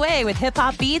 dance away with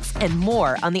hip-hop beats, and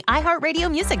more on the iHeartRadio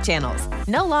music channels.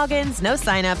 No logins, no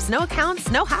signups, no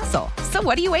accounts, no hassle. So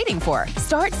what are you waiting for?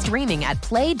 Start streaming at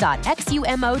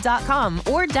play.xumo.com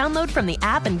or download from the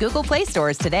app and Google Play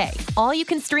stores today. All you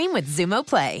can stream with Zumo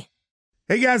Play.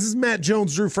 Hey guys, this is Matt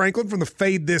Jones, Drew Franklin from the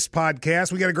Fade This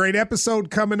podcast. We got a great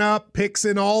episode coming up, picks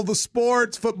in all the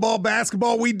sports, football,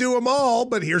 basketball, we do them all,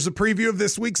 but here's a preview of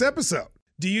this week's episode.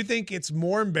 Do you think it's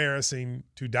more embarrassing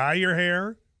to dye your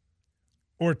hair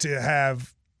or to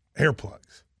have hair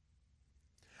plugs?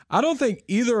 I don't think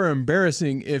either are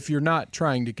embarrassing if you're not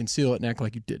trying to conceal it and act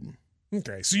like you didn't.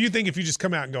 Okay, so you think if you just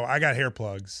come out and go, I got hair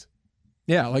plugs.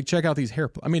 Yeah, like check out these hair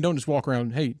plugs. I mean, don't just walk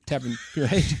around, hey, tapping,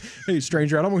 hey,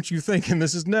 stranger, I don't want you thinking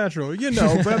this is natural,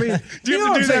 but I mean. Do you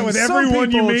have to do that with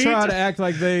everyone you meet? Some people try to act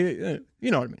like they,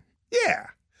 you know what I mean. Yeah,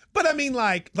 but I mean,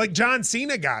 like John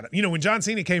Cena got it. You know, when John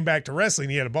Cena came back to wrestling,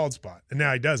 he had a bald spot, and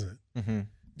now he doesn't. Mm-hmm.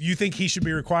 You think he should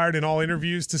be required in all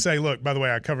interviews to say, look, by the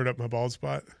way, I covered up my bald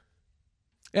spot?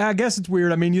 Yeah, I guess it's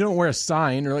weird. I mean, you don't wear a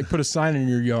sign or like put a sign in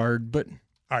your yard, but.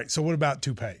 All right, so what about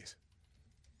toupees?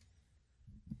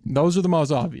 Those are the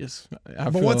most obvious.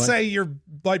 But let's say you're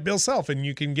like Bill Self and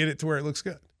you can get it to where it looks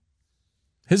good.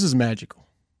 His is magical.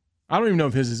 I don't even know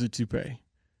if his is a toupee.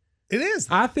 It is.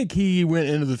 I think he went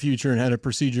into the future and had a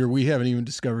procedure we haven't even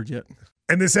discovered yet.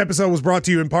 And this episode was brought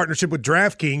to you in partnership with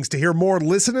DraftKings. To hear more,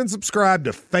 listen and subscribe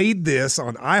to Fade This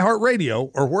on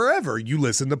iHeartRadio or wherever you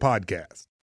listen to podcasts.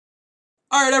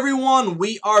 All right, everyone,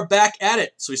 we are back at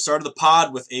it. So we started the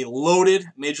pod with a loaded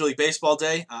Major League Baseball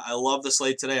day. I love the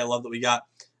slate today. I love that we got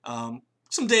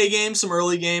some day games, some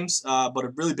early games, but a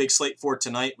really big slate for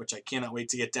tonight, which I cannot wait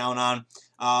to get down on.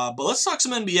 But let's talk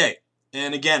some NBA.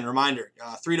 And again, reminder,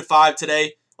 3 to 5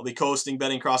 today. I'll be co-hosting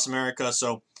Betting Across America.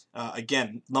 So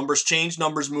again, numbers change,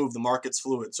 numbers move. The market's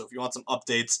fluid. So if you want some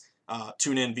updates,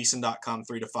 tune in, VSiN.com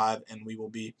 3 to 5, and we will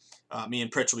be, me and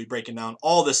Pritch will be breaking down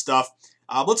all this stuff.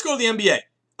 Let's go to the NBA.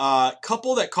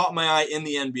 Couple that caught my eye in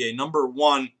the NBA. Number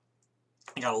one,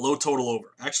 I got a low total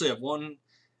over. Actually,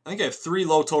 I think I have 3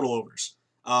 low total overs.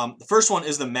 The first one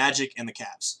is the Magic and the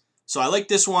Cavs. So I like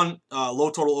this one, low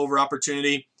total over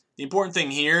opportunity. The important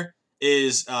thing here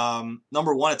is,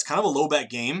 number one, it's kind of a low bet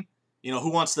game. You know,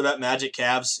 who wants to bet Magic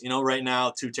Cavs? You know, right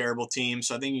now, 2 terrible teams.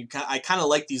 So I think I kind of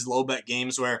like these low bet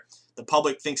games where the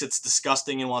public thinks it's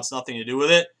disgusting and wants nothing to do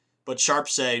with it. But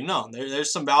sharps say, no,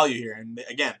 there's some value here. And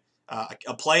again,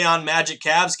 a play on Magic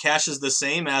Cavs cashes the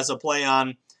same as a play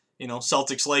on, you know,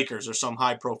 Celtics Lakers or some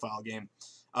high profile game.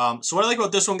 So what I like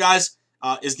about this one, guys,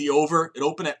 is the over. It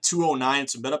opened at 209.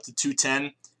 It's been up to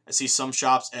 210. I see some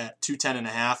shops at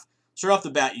 210.5. Straight off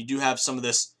the bat, you do have some of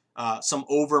this, some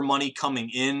over money coming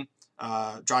in,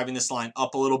 driving this line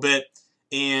up a little bit.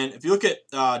 And if you look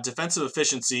at defensive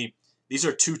efficiency, these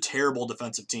are 2 terrible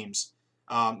defensive teams.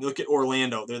 You look at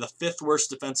Orlando. They're the 5th worst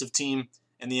defensive team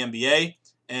in the NBA.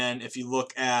 And if you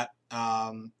look at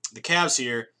the Cavs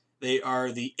here, they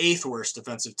are the 8th worst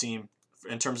defensive team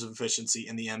in terms of efficiency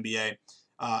in the NBA.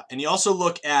 And you also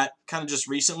look at kind of just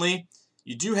recently,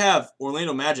 you do have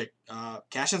Orlando Magic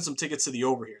cashing some tickets to the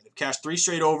over here. They've cashed 3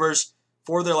 straight overs,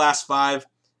 4 of their last 5.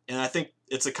 And I think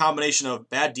it's a combination of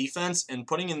bad defense and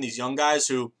putting in these young guys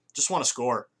who just want to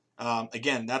score.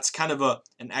 Again, that's kind of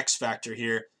an X factor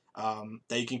here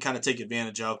that you can kind of take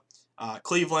advantage of.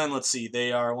 Cleveland, let's see,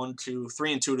 they are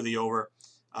 3-2 to the over,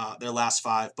 their last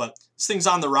 5. But this thing's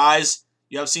on the rise.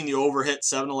 You have seen the over hit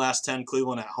 7 of the last 10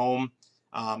 Cleveland at home,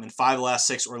 and 5 of the last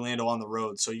 6 Orlando on the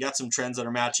road. So you got some trends that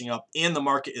are matching up, and the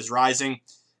market is rising.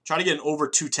 Try to get an over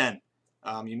 210.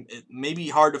 It may be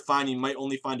hard to find. You might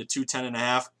only find a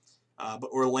 210.5. But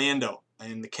Orlando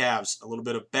and the Cavs, a little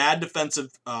bit of bad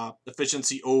defensive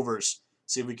efficiency overs.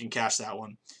 See if we can cash that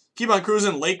one. Keep on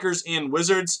cruising. Lakers and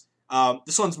Wizards.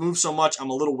 This one's moved so much, I'm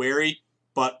a little wary.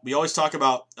 But we always talk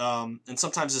about, and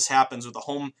sometimes this happens with a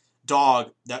home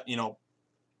dog that, you know,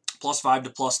 +5 to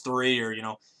 +3 or, you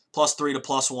know, +3 to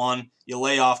 +1. You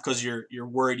lay off because you're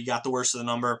worried you got the worst of the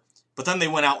number. But then they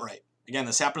went outright. Again,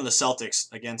 this happened to the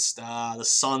Celtics against the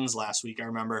Suns last week, I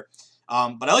remember.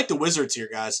 But I like the Wizards here,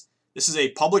 guys. This is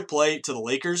a public play to the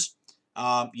Lakers.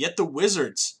 Yet the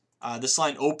Wizards, this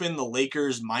line opened the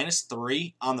Lakers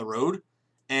 -3 on the road.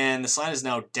 And this line is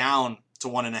now down to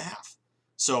 1.5.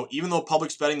 So even though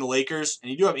public's betting the Lakers,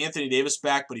 and you do have Anthony Davis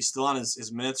back, but he's still on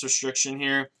his minutes restriction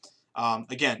here.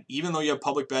 Again, even though you have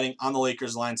public betting on the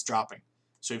Lakers, line's dropping.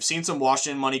 So you've seen some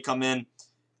Washington money come in.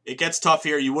 It gets tough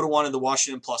here. You would have wanted the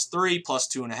Washington +3,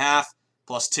 +2.5.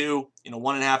 +2.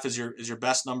 1.5 is your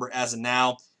best number as of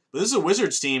now. But this is a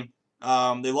Wizards team.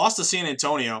 They lost to San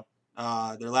Antonio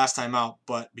their last time out,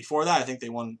 but before that, I think they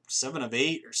won 7 of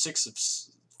 8 or 6 of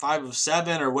 5 of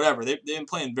 7 or whatever. They've been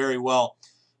playing very well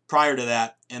prior to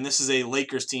that, and this is a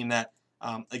Lakers team that,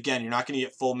 again, you're not going to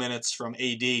get full minutes from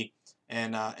AD,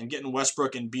 and getting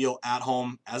Westbrook and Beal at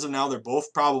home. As of now, they're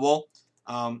both probable.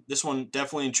 This one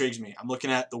definitely intrigues me. I'm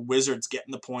looking at the Wizards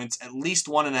getting the points, at least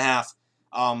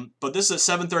 1.5. But this is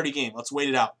a 7:30 game. Let's wait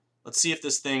it out. Let's see if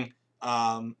this thing,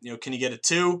 can you get a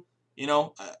 2?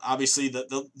 Obviously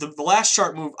the last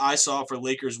sharp move I saw for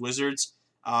Lakers Wizards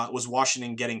was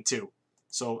Washington getting 2.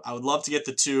 So I would love to get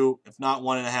the 2, if not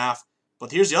 1.5.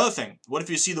 But here's the other thing. What if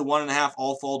you see the 1.5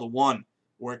 all fall to 1,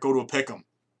 or it go to a pick'em?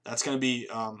 That's going to be,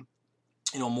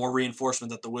 more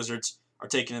reinforcement that the Wizards are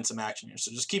taking in some action here.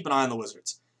 So just keep an eye on the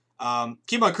Wizards.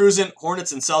 Keep on cruising.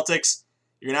 Hornets and Celtics.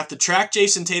 You're going to have to track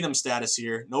Jason Tatum's status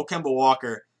here. No Kemba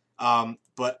Walker.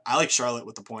 But I like Charlotte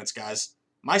with the points, guys.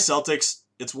 My Celtics,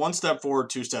 it's 1 step forward,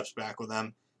 2 steps back with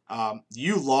them.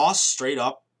 You lost straight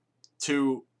up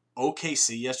to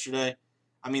OKC yesterday.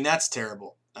 I mean, that's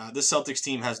terrible. This Celtics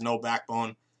team has no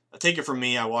backbone. Take it from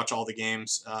me. I watch all the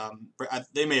games.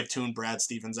 They may have tuned Brad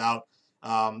Stevens out.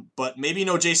 But maybe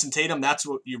no Jason Tatum. That's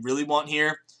what you really want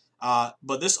here.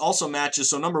 But this also matches.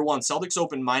 So number one, Celtics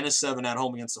open -7 at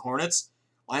home against the Hornets.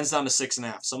 Line's down to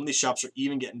 6.5. Some of these shops are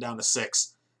even getting down to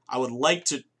 6. I would like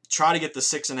to try to get the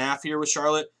 6.5 here with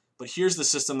Charlotte. But here's the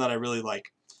system that I really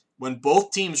like. When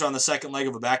both teams are on the second leg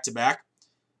of a back-to-back,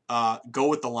 go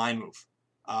with the line move.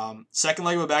 Second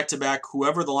leg of a back-to-back,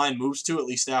 whoever the line moves to, at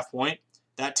least half point,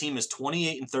 that team is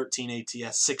 28-13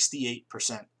 ATS,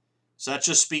 68%. So that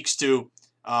just speaks to,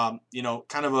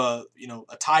 kind of a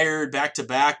tired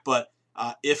back-to-back, but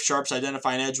if sharps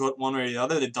identify an edge one way or the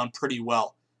other, they've done pretty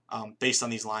well based on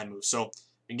these line moves. So you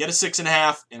can get a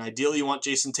 6.5, and ideally you want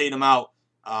Jason Tatum out,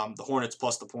 the Hornets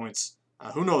plus the points.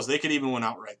 Who knows? They could even win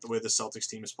outright the way the Celtics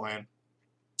team is playing.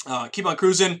 Keep on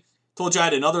cruising. Told you I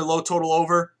had another low total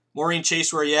over. Maureen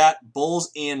Chase, where you at? Bulls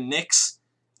and Knicks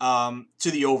to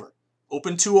the over.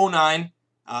 Open 209.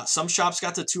 Some shops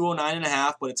got to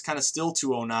 209.5, but it's kind of still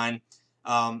 209.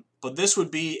 But this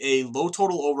would be a low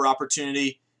total over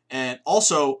opportunity. And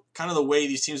also, kind of the way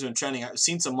these teams have been trending, I've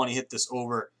seen some money hit this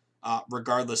over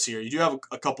regardless here. You do have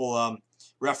a couple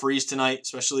referees tonight,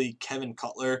 especially Kevin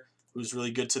Cutler, who's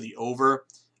really good to the over.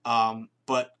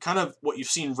 But kind of what you've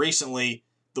seen recently,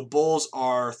 the Bulls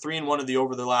are 3-1 to the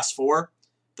over their last 4.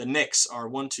 The Knicks are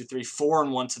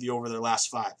 4-1 to the over their last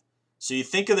 5. So you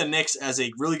think of the Knicks as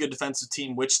a really good defensive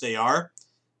team, which they are.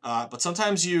 But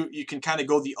sometimes you can kind of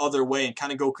go the other way and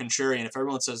kind of go contrarian. If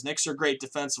everyone says Knicks are great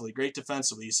defensively,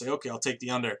 you say, okay, I'll take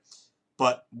the under.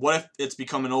 But what if it's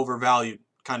become an overvalued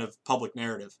kind of public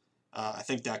narrative? I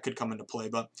think that could come into play.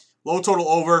 But low total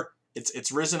over,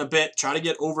 it's risen a bit. Try to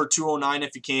get over 209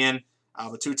 if you can.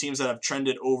 The two teams that have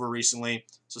trended over recently.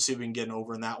 So see if we can get an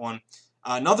over in that one.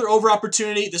 Another over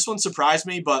opportunity. This one surprised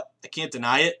me, but I can't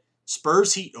deny it.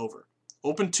 Spurs Heat over.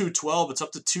 Open 212. It's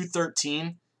up to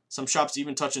 213. Some shops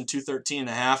even touching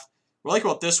 213.5. What I like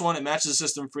about this one, it matches the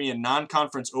system free in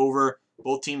non-conference over.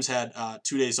 Both teams had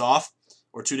 2 days off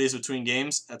or 2 days between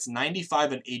games. That's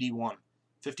 95 and 81,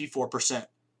 54%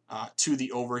 to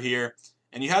the over here.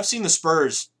 And you have seen the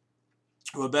Spurs,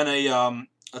 who have been a,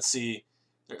 let's see,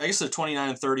 I guess they're 29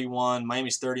 and 31.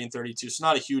 Miami's 30 and 32, so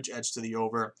not a huge edge to the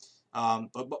over.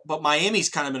 But Miami's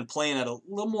kind of been playing at a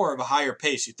little more of a higher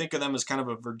pace. You think of them as kind of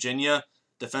a Virginia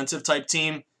defensive type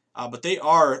team, but they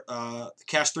are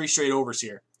cash 3 straight overs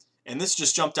here. And this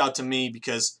just jumped out to me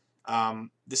because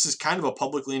this is kind of a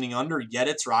public leaning under, yet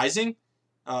it's rising.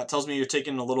 It tells me you're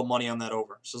taking a little money on that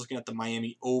over. So looking at the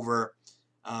Miami over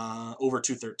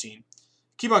 213.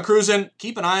 Keep on cruising.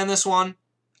 Keep an eye on this one.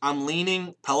 I'm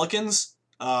leaning Pelicans.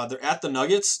 They're at the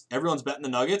Nuggets. Everyone's betting the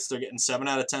Nuggets. They're getting 7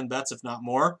 out of 10 bets, if not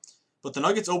more. But the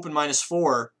Nuggets open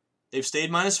 -4. They've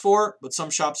stayed -4, but some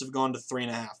shops have gone to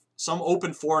 3.5. Some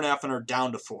open 4.5 and are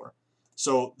down to 4.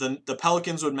 So the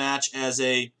Pelicans would match as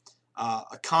a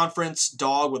conference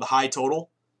dog with a high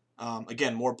total.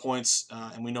 Again, more points,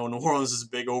 and we know New Orleans is a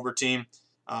big over team.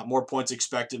 More points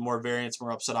expected, more variance,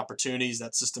 more upset opportunities.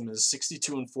 That system is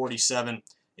 62 and 47,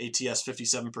 ATS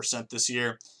 57% this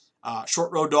year.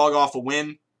 Short road dog off a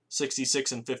win,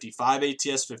 66 and 55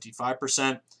 ATS,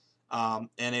 55%. And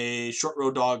a short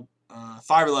road dog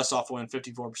 5 or less off a win,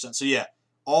 54%. So yeah,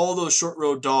 all those short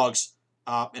road dogs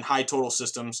and high total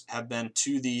systems have been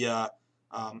to the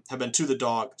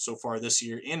dog so far this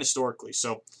year and historically.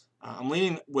 So I'm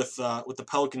leaning with the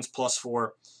Pelicans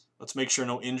 +4. Let's make sure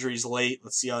no injuries late.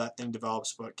 Let's see how that thing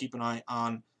develops, but keep an eye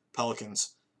on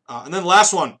Pelicans. And then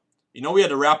last one, You know we had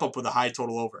to wrap up with a high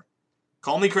total over.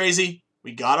 Call me crazy.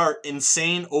 We got our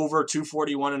insane over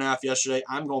 241.5 yesterday.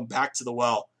 I'm going back to the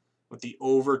well with the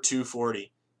over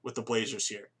 240 with the Blazers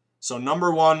here. So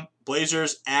number one,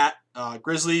 Blazers at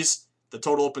Grizzlies. The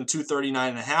total opened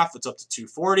 239.5. It's up to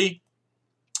 240.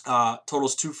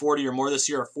 Totals 240 or more this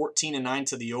year are 14-9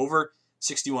 to the over,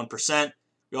 61%.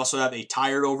 We also have a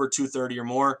tired over 230 or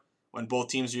more when both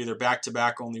teams are either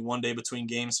back-to-back, only 1 day between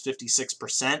games,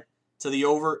 56% to the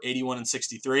over,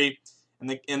 81-63.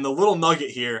 And the little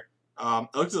nugget here, I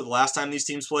looked at the last time these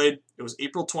teams played. It was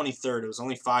April 23rd. It was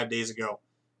only 5 days ago.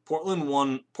 Portland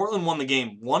won the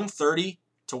game 130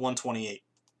 to 128.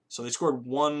 So they scored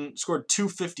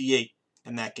 258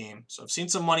 in that game. So I've seen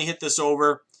some money hit this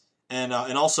over. And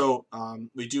also,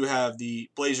 we do have the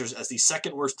Blazers as the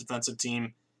second worst defensive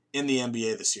team in the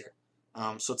NBA this year.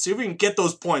 So let's see if we can get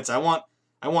those points. I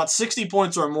want 60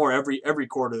 points or more every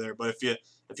quarter there. But if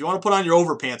you want to put on your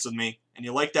overpants with me and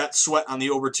you like that sweat on the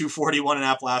over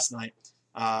 241.5 last night,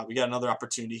 we got another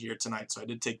opportunity here tonight. So I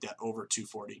did take that over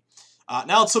 240.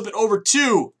 Now let's flip it over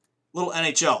to little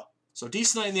NHL. So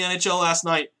decent night in the NHL last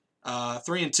night.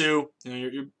 3-2. You know,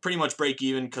 you're pretty much break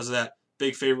even because of that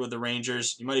big favorite with the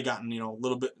Rangers. You might have gotten,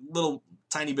 little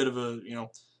tiny bit of a,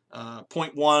 0.1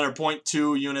 or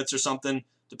 0.2 units or something,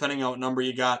 depending on what number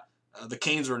you got. The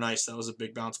Canes were nice. That was a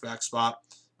big bounce back spot.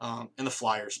 And the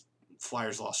Flyers.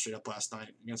 Flyers lost straight up last night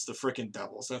against the frickin'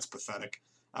 Devils. That's pathetic.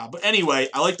 But anyway,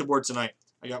 I like the board tonight.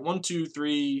 I got 1, 2,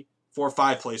 3, 4,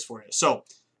 5 plays for you. So,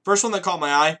 first one that caught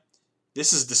my eye,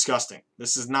 this is disgusting.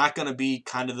 This is not going to be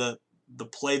kind of the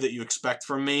play that you expect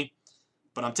from me.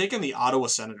 But I'm taking the Ottawa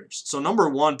Senators. So number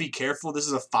one, be careful. This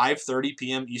is a 5:30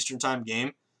 p.m. Eastern time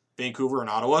game, Vancouver and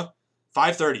Ottawa.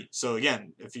 5:30. So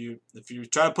again, if you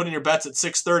try to put in your bets at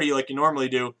 6:30 like you normally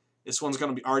do, this one's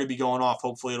going to already be going off.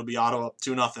 Hopefully it'll be Ottawa up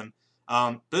 2-0.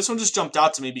 But this one just jumped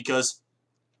out to me because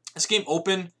this game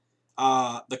opened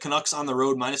the Canucks on the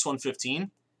road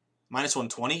 -115,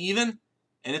 -120 even,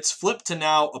 and it's flipped to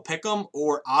now a pick'em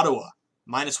or Ottawa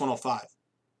 -105.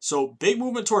 So big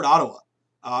movement toward Ottawa.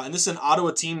 And this is an Ottawa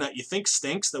team that you think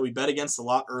stinks, that we bet against a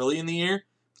lot early in the year.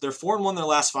 But they're 4-1 their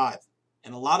last 5,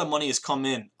 and a lot of money has come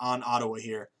in on Ottawa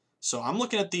here. So I'm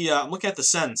looking at the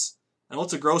Sens. I know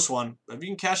it's a gross one, but if you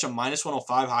can cash a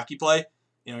 -105 hockey play,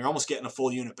 you're almost getting a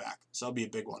full unit back. So that'll be a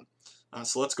big one.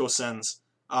 So let's go Sens.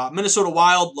 Minnesota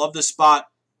Wild, love this spot.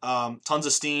 Tons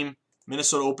of steam.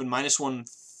 Minnesota open -1.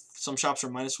 Some shops are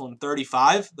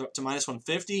 -135 to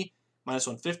 -150,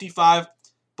 -155.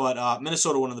 But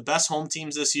Minnesota, one of the best home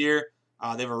teams this year.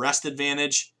 They have a rest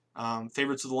advantage.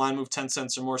 Favorites with the line move 10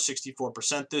 cents or more,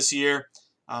 64% this year.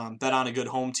 Bet on a good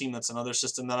home team. That's another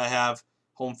system that I have.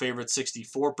 Home favorite,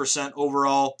 64%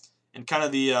 overall. And kind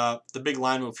of the big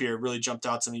line move here really jumped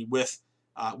out to me with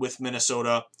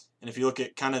Minnesota. And if you look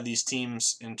at kind of these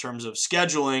teams in terms of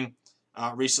scheduling,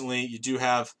 recently you do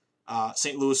have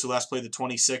St. Louis, who last played the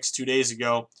 26th 2 days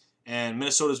ago. And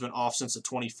Minnesota's been off since the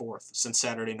 24th, since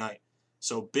Saturday night.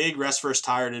 So big rest versus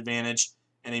tired advantage,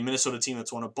 and a Minnesota team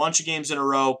that's won a bunch of games in a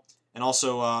row and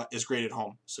also is great at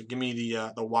home. So give me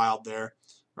the Wild there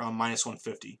around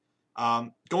 -150.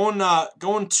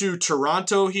 Going to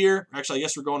Toronto here. Actually, I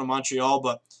guess we're going to Montreal,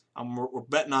 but we're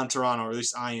betting on Toronto, or at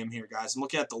least I am here, guys. I'm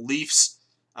looking at the Leafs.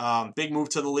 Big move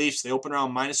to the Leafs. They open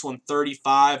around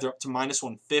 -135. They're up to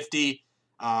 -150.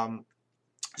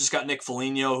 Just got Nick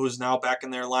Foligno, who's now back in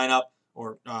their lineup,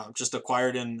 or just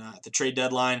acquired in the trade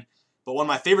deadline. But one of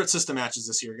my favorite system matches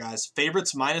this year, guys.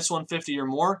 Favorites -150 or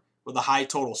more with a high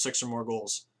total, 6 or more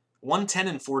goals. 110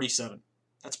 and 47.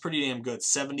 That's pretty damn good,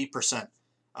 70%.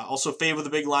 Also fave with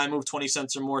a big line move, 20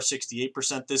 cents or more,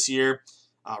 68% this year.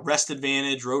 Rest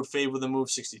advantage, road fave with a move,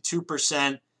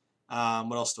 62%.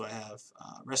 What else do I have?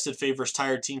 Rested fave versus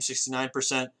tired team,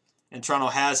 69%. And Toronto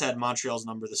has had Montreal's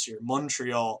number this year.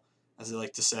 Montreal, as they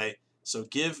like to say. So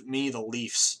give me the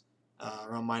Leafs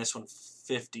around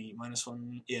 -150.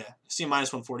 I see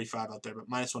 -145 out there, but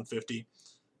 -150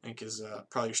 I think is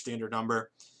probably your standard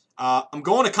number. I'm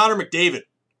going to Connor McDavid.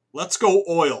 Let's go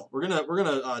oil. We're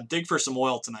gonna dig for some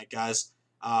oil tonight, guys.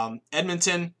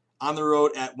 Edmonton on the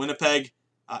road at Winnipeg.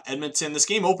 Edmonton. This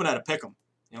game opened at a pick'em.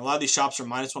 A lot of these shops are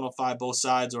 -105 both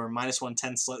sides, or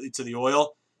 -110 slightly to the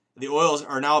oil. The Oils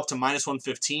are now up to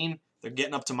 -115. They're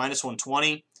getting up to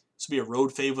 -120. This will be a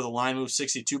road fave with a line move,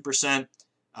 62%.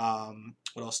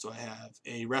 What else do I have?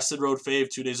 A rested road fave,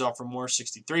 2 days off or more,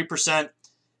 63%.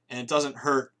 And it doesn't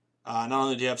hurt. Not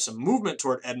only do you have some movement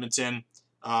toward Edmonton,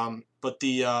 but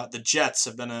the Jets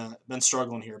have been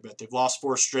struggling here a bit. They've lost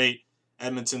 4 straight.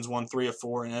 Edmonton's won 3 of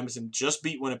 4, and Edmonton just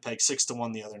beat Winnipeg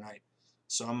 6-1 the other night.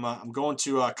 So I'm going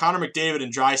to Connor McDavid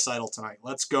and Draisaitl tonight.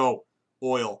 Let's go,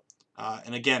 oil.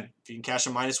 And again, if you can cash a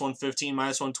 -115,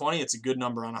 -120, it's a good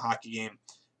number on a hockey game.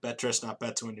 Bet Trish, not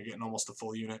bet to win. You're getting almost a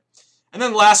full unit. And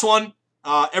then the last one,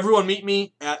 everyone meet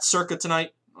me at Circa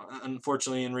tonight.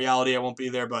 Unfortunately, in reality, I won't be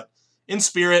there, but in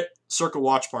spirit, Circa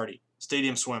watch party,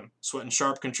 Stadium Swim, sweating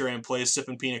sharp contrarian plays,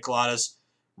 sipping pina coladas,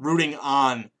 rooting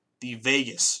on the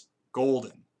Vegas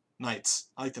Golden Knights.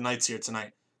 I like the Knights here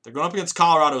tonight. They're going up against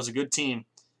Colorado as a good team,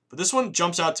 but this one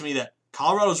jumps out to me that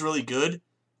Colorado's really good,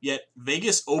 yet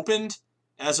Vegas opened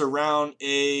as around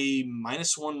a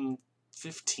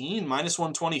 -115,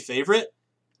 -120 favorite.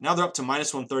 Now they're up to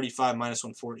 -135,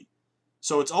 -140.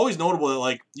 So it's always notable that,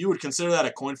 like, you would consider that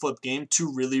a coin flip game,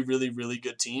 two really, really, really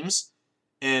good teams.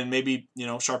 And maybe,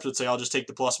 sharps would say, I'll just take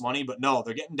the plus money. But no,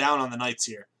 they're getting down on the Knights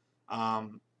here.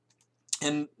 And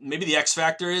maybe the X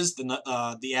factor is the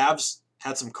Avs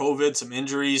had some COVID, some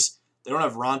injuries. They don't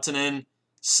have Rantanen,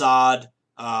 Saad,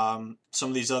 some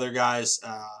of these other guys,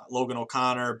 Logan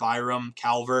O'Connor, Byram,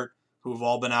 Calvert, who have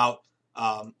all been out.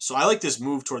 So I like this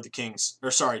move toward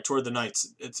toward the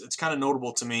Knights. It's kind of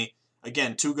notable to me.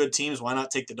 Again, two good teams. Why not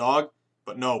take the dog?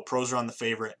 But no, pros are on the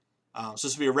favorite. So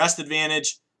this will be a rest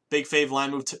advantage. Big fave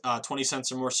line move, 20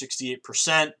 cents or more,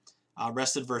 68%.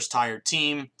 Rested versus tired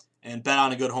team. And bet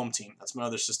on a good home team. That's my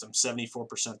other system,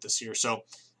 74% this year. So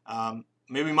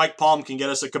maybe Mike Palm can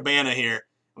get us a cabana here.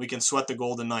 We can sweat the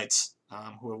Golden Knights,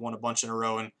 who have won a bunch in a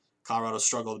row. And Colorado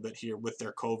struggled a bit here with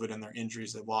their COVID and their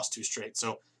injuries. They've lost 2 straight.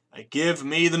 So give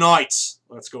me the Knights.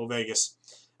 Let's go Vegas.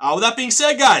 With that being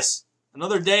said, guys,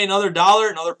 another day, another dollar,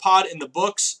 another pod in the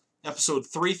books. Episode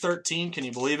 313. Can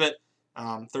you believe it?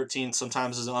 13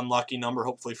 sometimes is an unlucky number,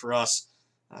 hopefully for us.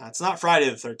 It's not Friday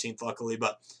the 13th, luckily,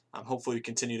 but hopefully we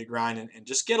continue to grind and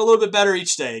just get a little bit better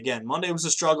each day. Again, Monday was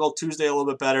a struggle. Tuesday a little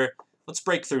bit better. Let's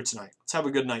break through tonight. Let's have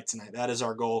a good night tonight. That is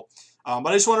our goal. But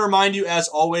I just want to remind you, as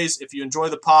always, if you enjoy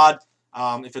the pod,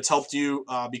 if it's helped you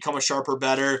become a sharper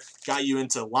better, got you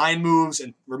into line moves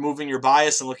and removing your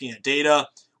bias and looking at data,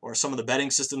 or some of the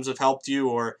betting systems have helped you,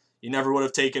 or you never would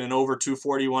have taken an over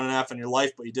 241.5 in your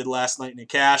life, but you did last night and it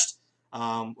cashed,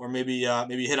 or maybe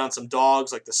hit on some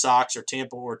dogs like the Sox or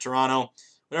Tampa or Toronto,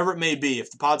 whatever it may be.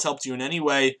 If the pod's helped you in any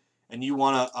way and you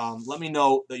want to let me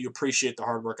know that you appreciate the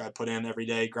hard work I put in every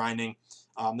day grinding,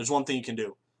 there's one thing you can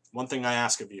do. One thing I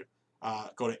ask of you.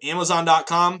 Go to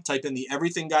Amazon.com, type in the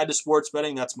Everything Guide to Sports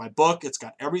Betting. That's my book. It's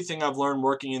got everything I've learned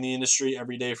working in the industry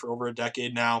every day for over a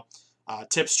decade now.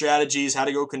 Tips, strategies, how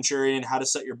to go contrarian, how to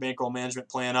set your bankroll management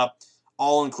plan up,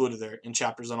 all included there in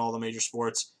chapters on all the major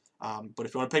sports. But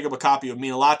if you want to pick up a copy, it would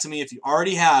mean a lot to me. If you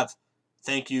already have,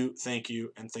 thank you,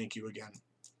 and thank you again.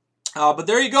 But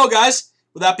there you go, guys.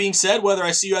 With that being said, whether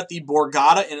I see you at the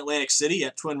Borgata in Atlantic City,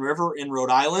 at Twin River in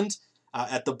Rhode Island,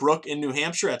 at the Brook in New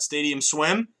Hampshire, at Stadium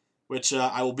Swim, which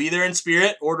I will be there in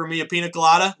spirit, order me a pina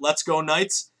colada, let's go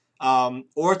Knights,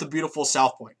 or at the beautiful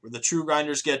South Point, where the true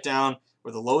grinders get down,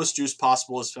 where the lowest juice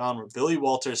possible is found, where Billy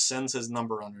Walters sends his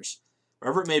number runners.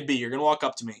 Wherever it may be, you're going to walk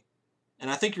up to me, and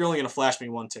I think you're only going to flash me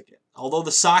one ticket. Although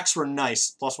the Sox were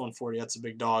nice, plus 140, that's a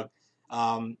big dog.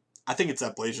 I think it's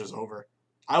that Blazers over.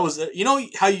 How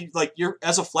you're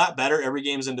as a flat bettor, every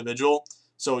game's individual,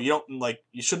 so you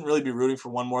shouldn't really be rooting for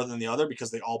one more than the other because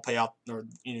they all pay out, or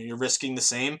you're risking the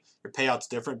same. Your payout's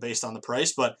different based on the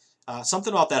price, but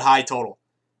something about that high total.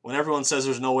 When everyone says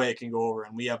there's no way it can go over,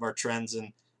 and we have our trends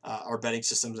and our betting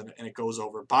systems, and it goes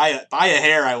over. By a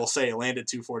hair, I will say, it landed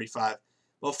 245.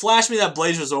 Well, flash me that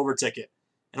Blazers over ticket,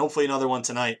 and hopefully another one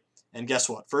tonight. And guess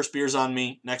what? First beer's on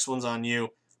me, next one's on you.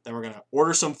 Then we're going to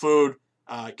order some food,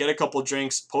 get a couple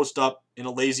drinks, post up in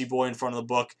a lazy boy in front of the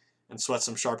book, and sweat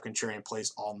some sharp contrarian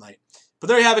plays all night. But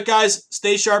there you have it, guys.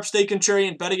 Stay sharp, stay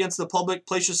contrarian, bet against the public,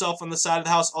 place yourself on the side of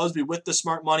the house, always be with the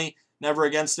smart money, never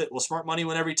against it. Will smart money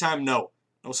win every time? No.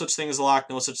 No such thing as a lock,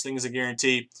 no such thing as a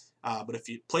guarantee. But if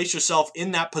you place yourself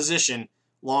in that position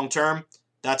long term,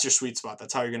 that's your sweet spot.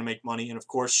 That's how you're going to make money. And of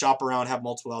course, shop around, have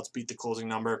multiple outs, beat the closing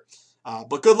number.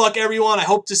 But good luck, everyone. I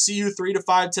hope to see you 3 to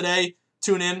 5 today.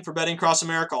 Tune in for Betting Across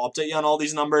America. I'll update you on all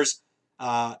these numbers.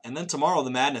 And then tomorrow,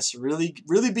 the madness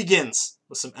really begins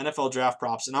with some NFL draft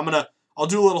props. And I'll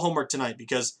do a little homework tonight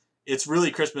because it's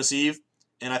really Christmas Eve.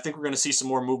 And I think we're going to see some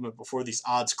more movement before these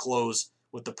odds close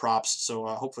with the props. So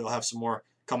hopefully I'll have some more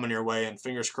coming your way, and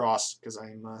fingers crossed, because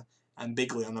I'm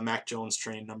bigly on the Mac Jones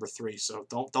train, number 3. So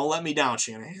don't let me down,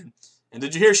 Shanahan. And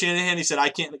did you hear Shanahan? He said, I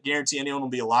can't guarantee anyone will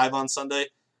be alive on Sunday.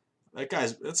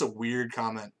 That's a weird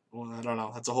comment. Well, I don't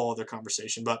know. That's a whole other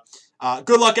conversation. But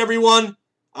good luck, everyone.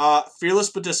 Fearless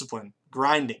but disciplined.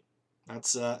 Grinding.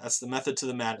 That's the method to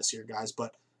the madness here, guys.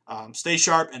 But stay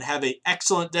sharp and have an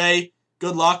excellent day.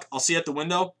 Good luck. I'll see you at the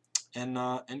window. And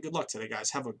good luck today,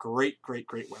 guys. Have a great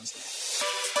Wednesday.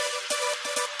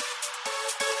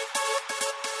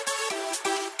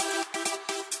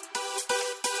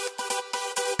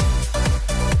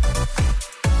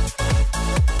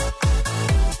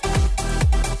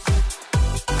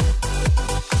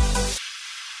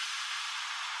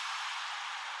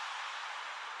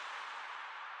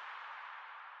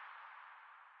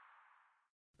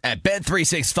 At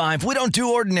Bet365, we don't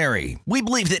do ordinary. We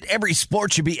believe that every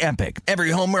sport should be epic.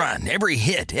 Every home run, every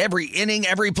hit, every inning,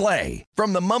 every play.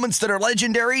 From the moments that are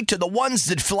legendary to the ones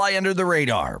that fly under the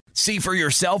radar. See for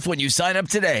yourself when you sign up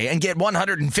today and get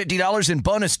 $150 in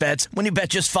bonus bets when you bet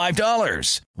just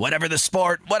 $5. Whatever the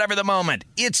sport, whatever the moment,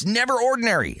 it's never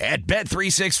ordinary at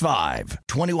Bet365.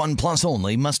 21 plus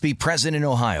only. Must be present in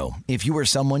Ohio. If you or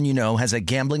someone you know has a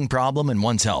gambling problem and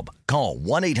wants help, call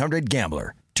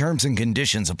 1-800-GAMBLER. Terms and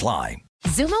conditions apply.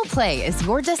 Xumo Play is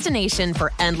your destination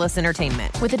for endless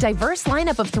entertainment. With a diverse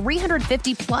lineup of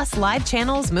 350 plus live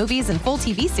channels, movies, and full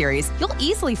TV series, you'll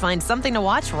easily find something to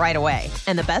watch right away.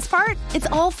 And the best part? It's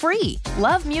all free.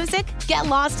 Love music? Get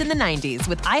lost in the 90s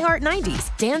with iHeart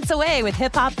 90s, dance away with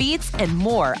hip-hop beats, and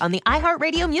more on the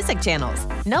iHeartRadio music channels.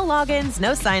 No logins,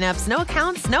 no signups, no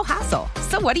accounts, no hassle.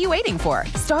 So what are you waiting for?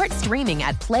 Start streaming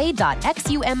at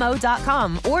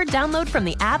play.xumo.com or download from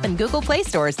the app and Google Play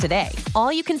stores today.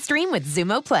 All you can stream with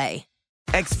Xumo Play.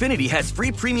 Xfinity has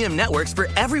free premium networks for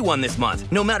everyone this month,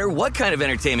 no matter what kind of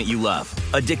entertainment you love.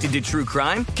 Addicted to true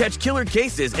crime? Catch killer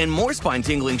cases and more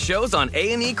spine-tingling shows on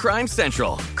A&E Crime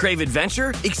Central. Crave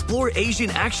adventure? Explore Asian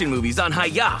action movies on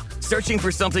Hi-Ya. Searching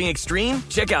for something extreme?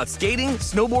 Check out skating,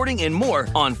 snowboarding, and more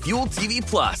on Fuel TV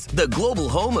Plus, the global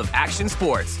home of action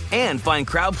sports. And find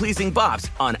crowd-pleasing bops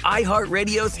on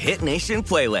iHeartRadio's Hit Nation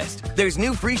playlist. There's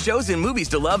new free shows and movies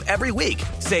to love every week.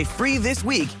 Say free this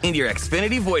week in your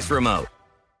Xfinity voice remote.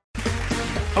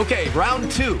 Okay,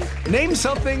 round two. Name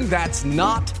something that's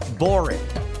not boring.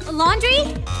 A laundry?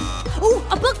 Ooh,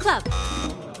 a book club.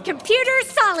 Computer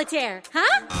solitaire,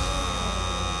 huh?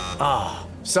 Ah,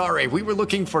 sorry, we were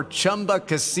looking for Chumba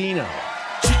Casino.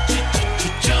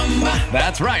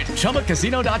 That's right,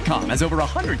 ChumbaCasino.com has over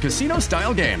 100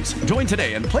 casino-style games. Join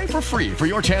today and play for free for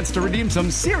your chance to redeem some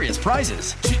serious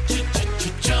prizes.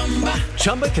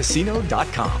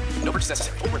 ChumbaCasino.com. No purchase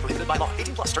necessary. Void where prohibited by law.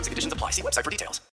 18 plus terms and conditions apply. See website for details.